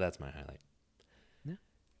 So that's my highlight. Yeah.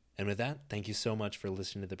 And with that, thank you so much for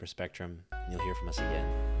listening to The Perspectrum. You'll hear from us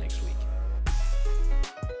again next week.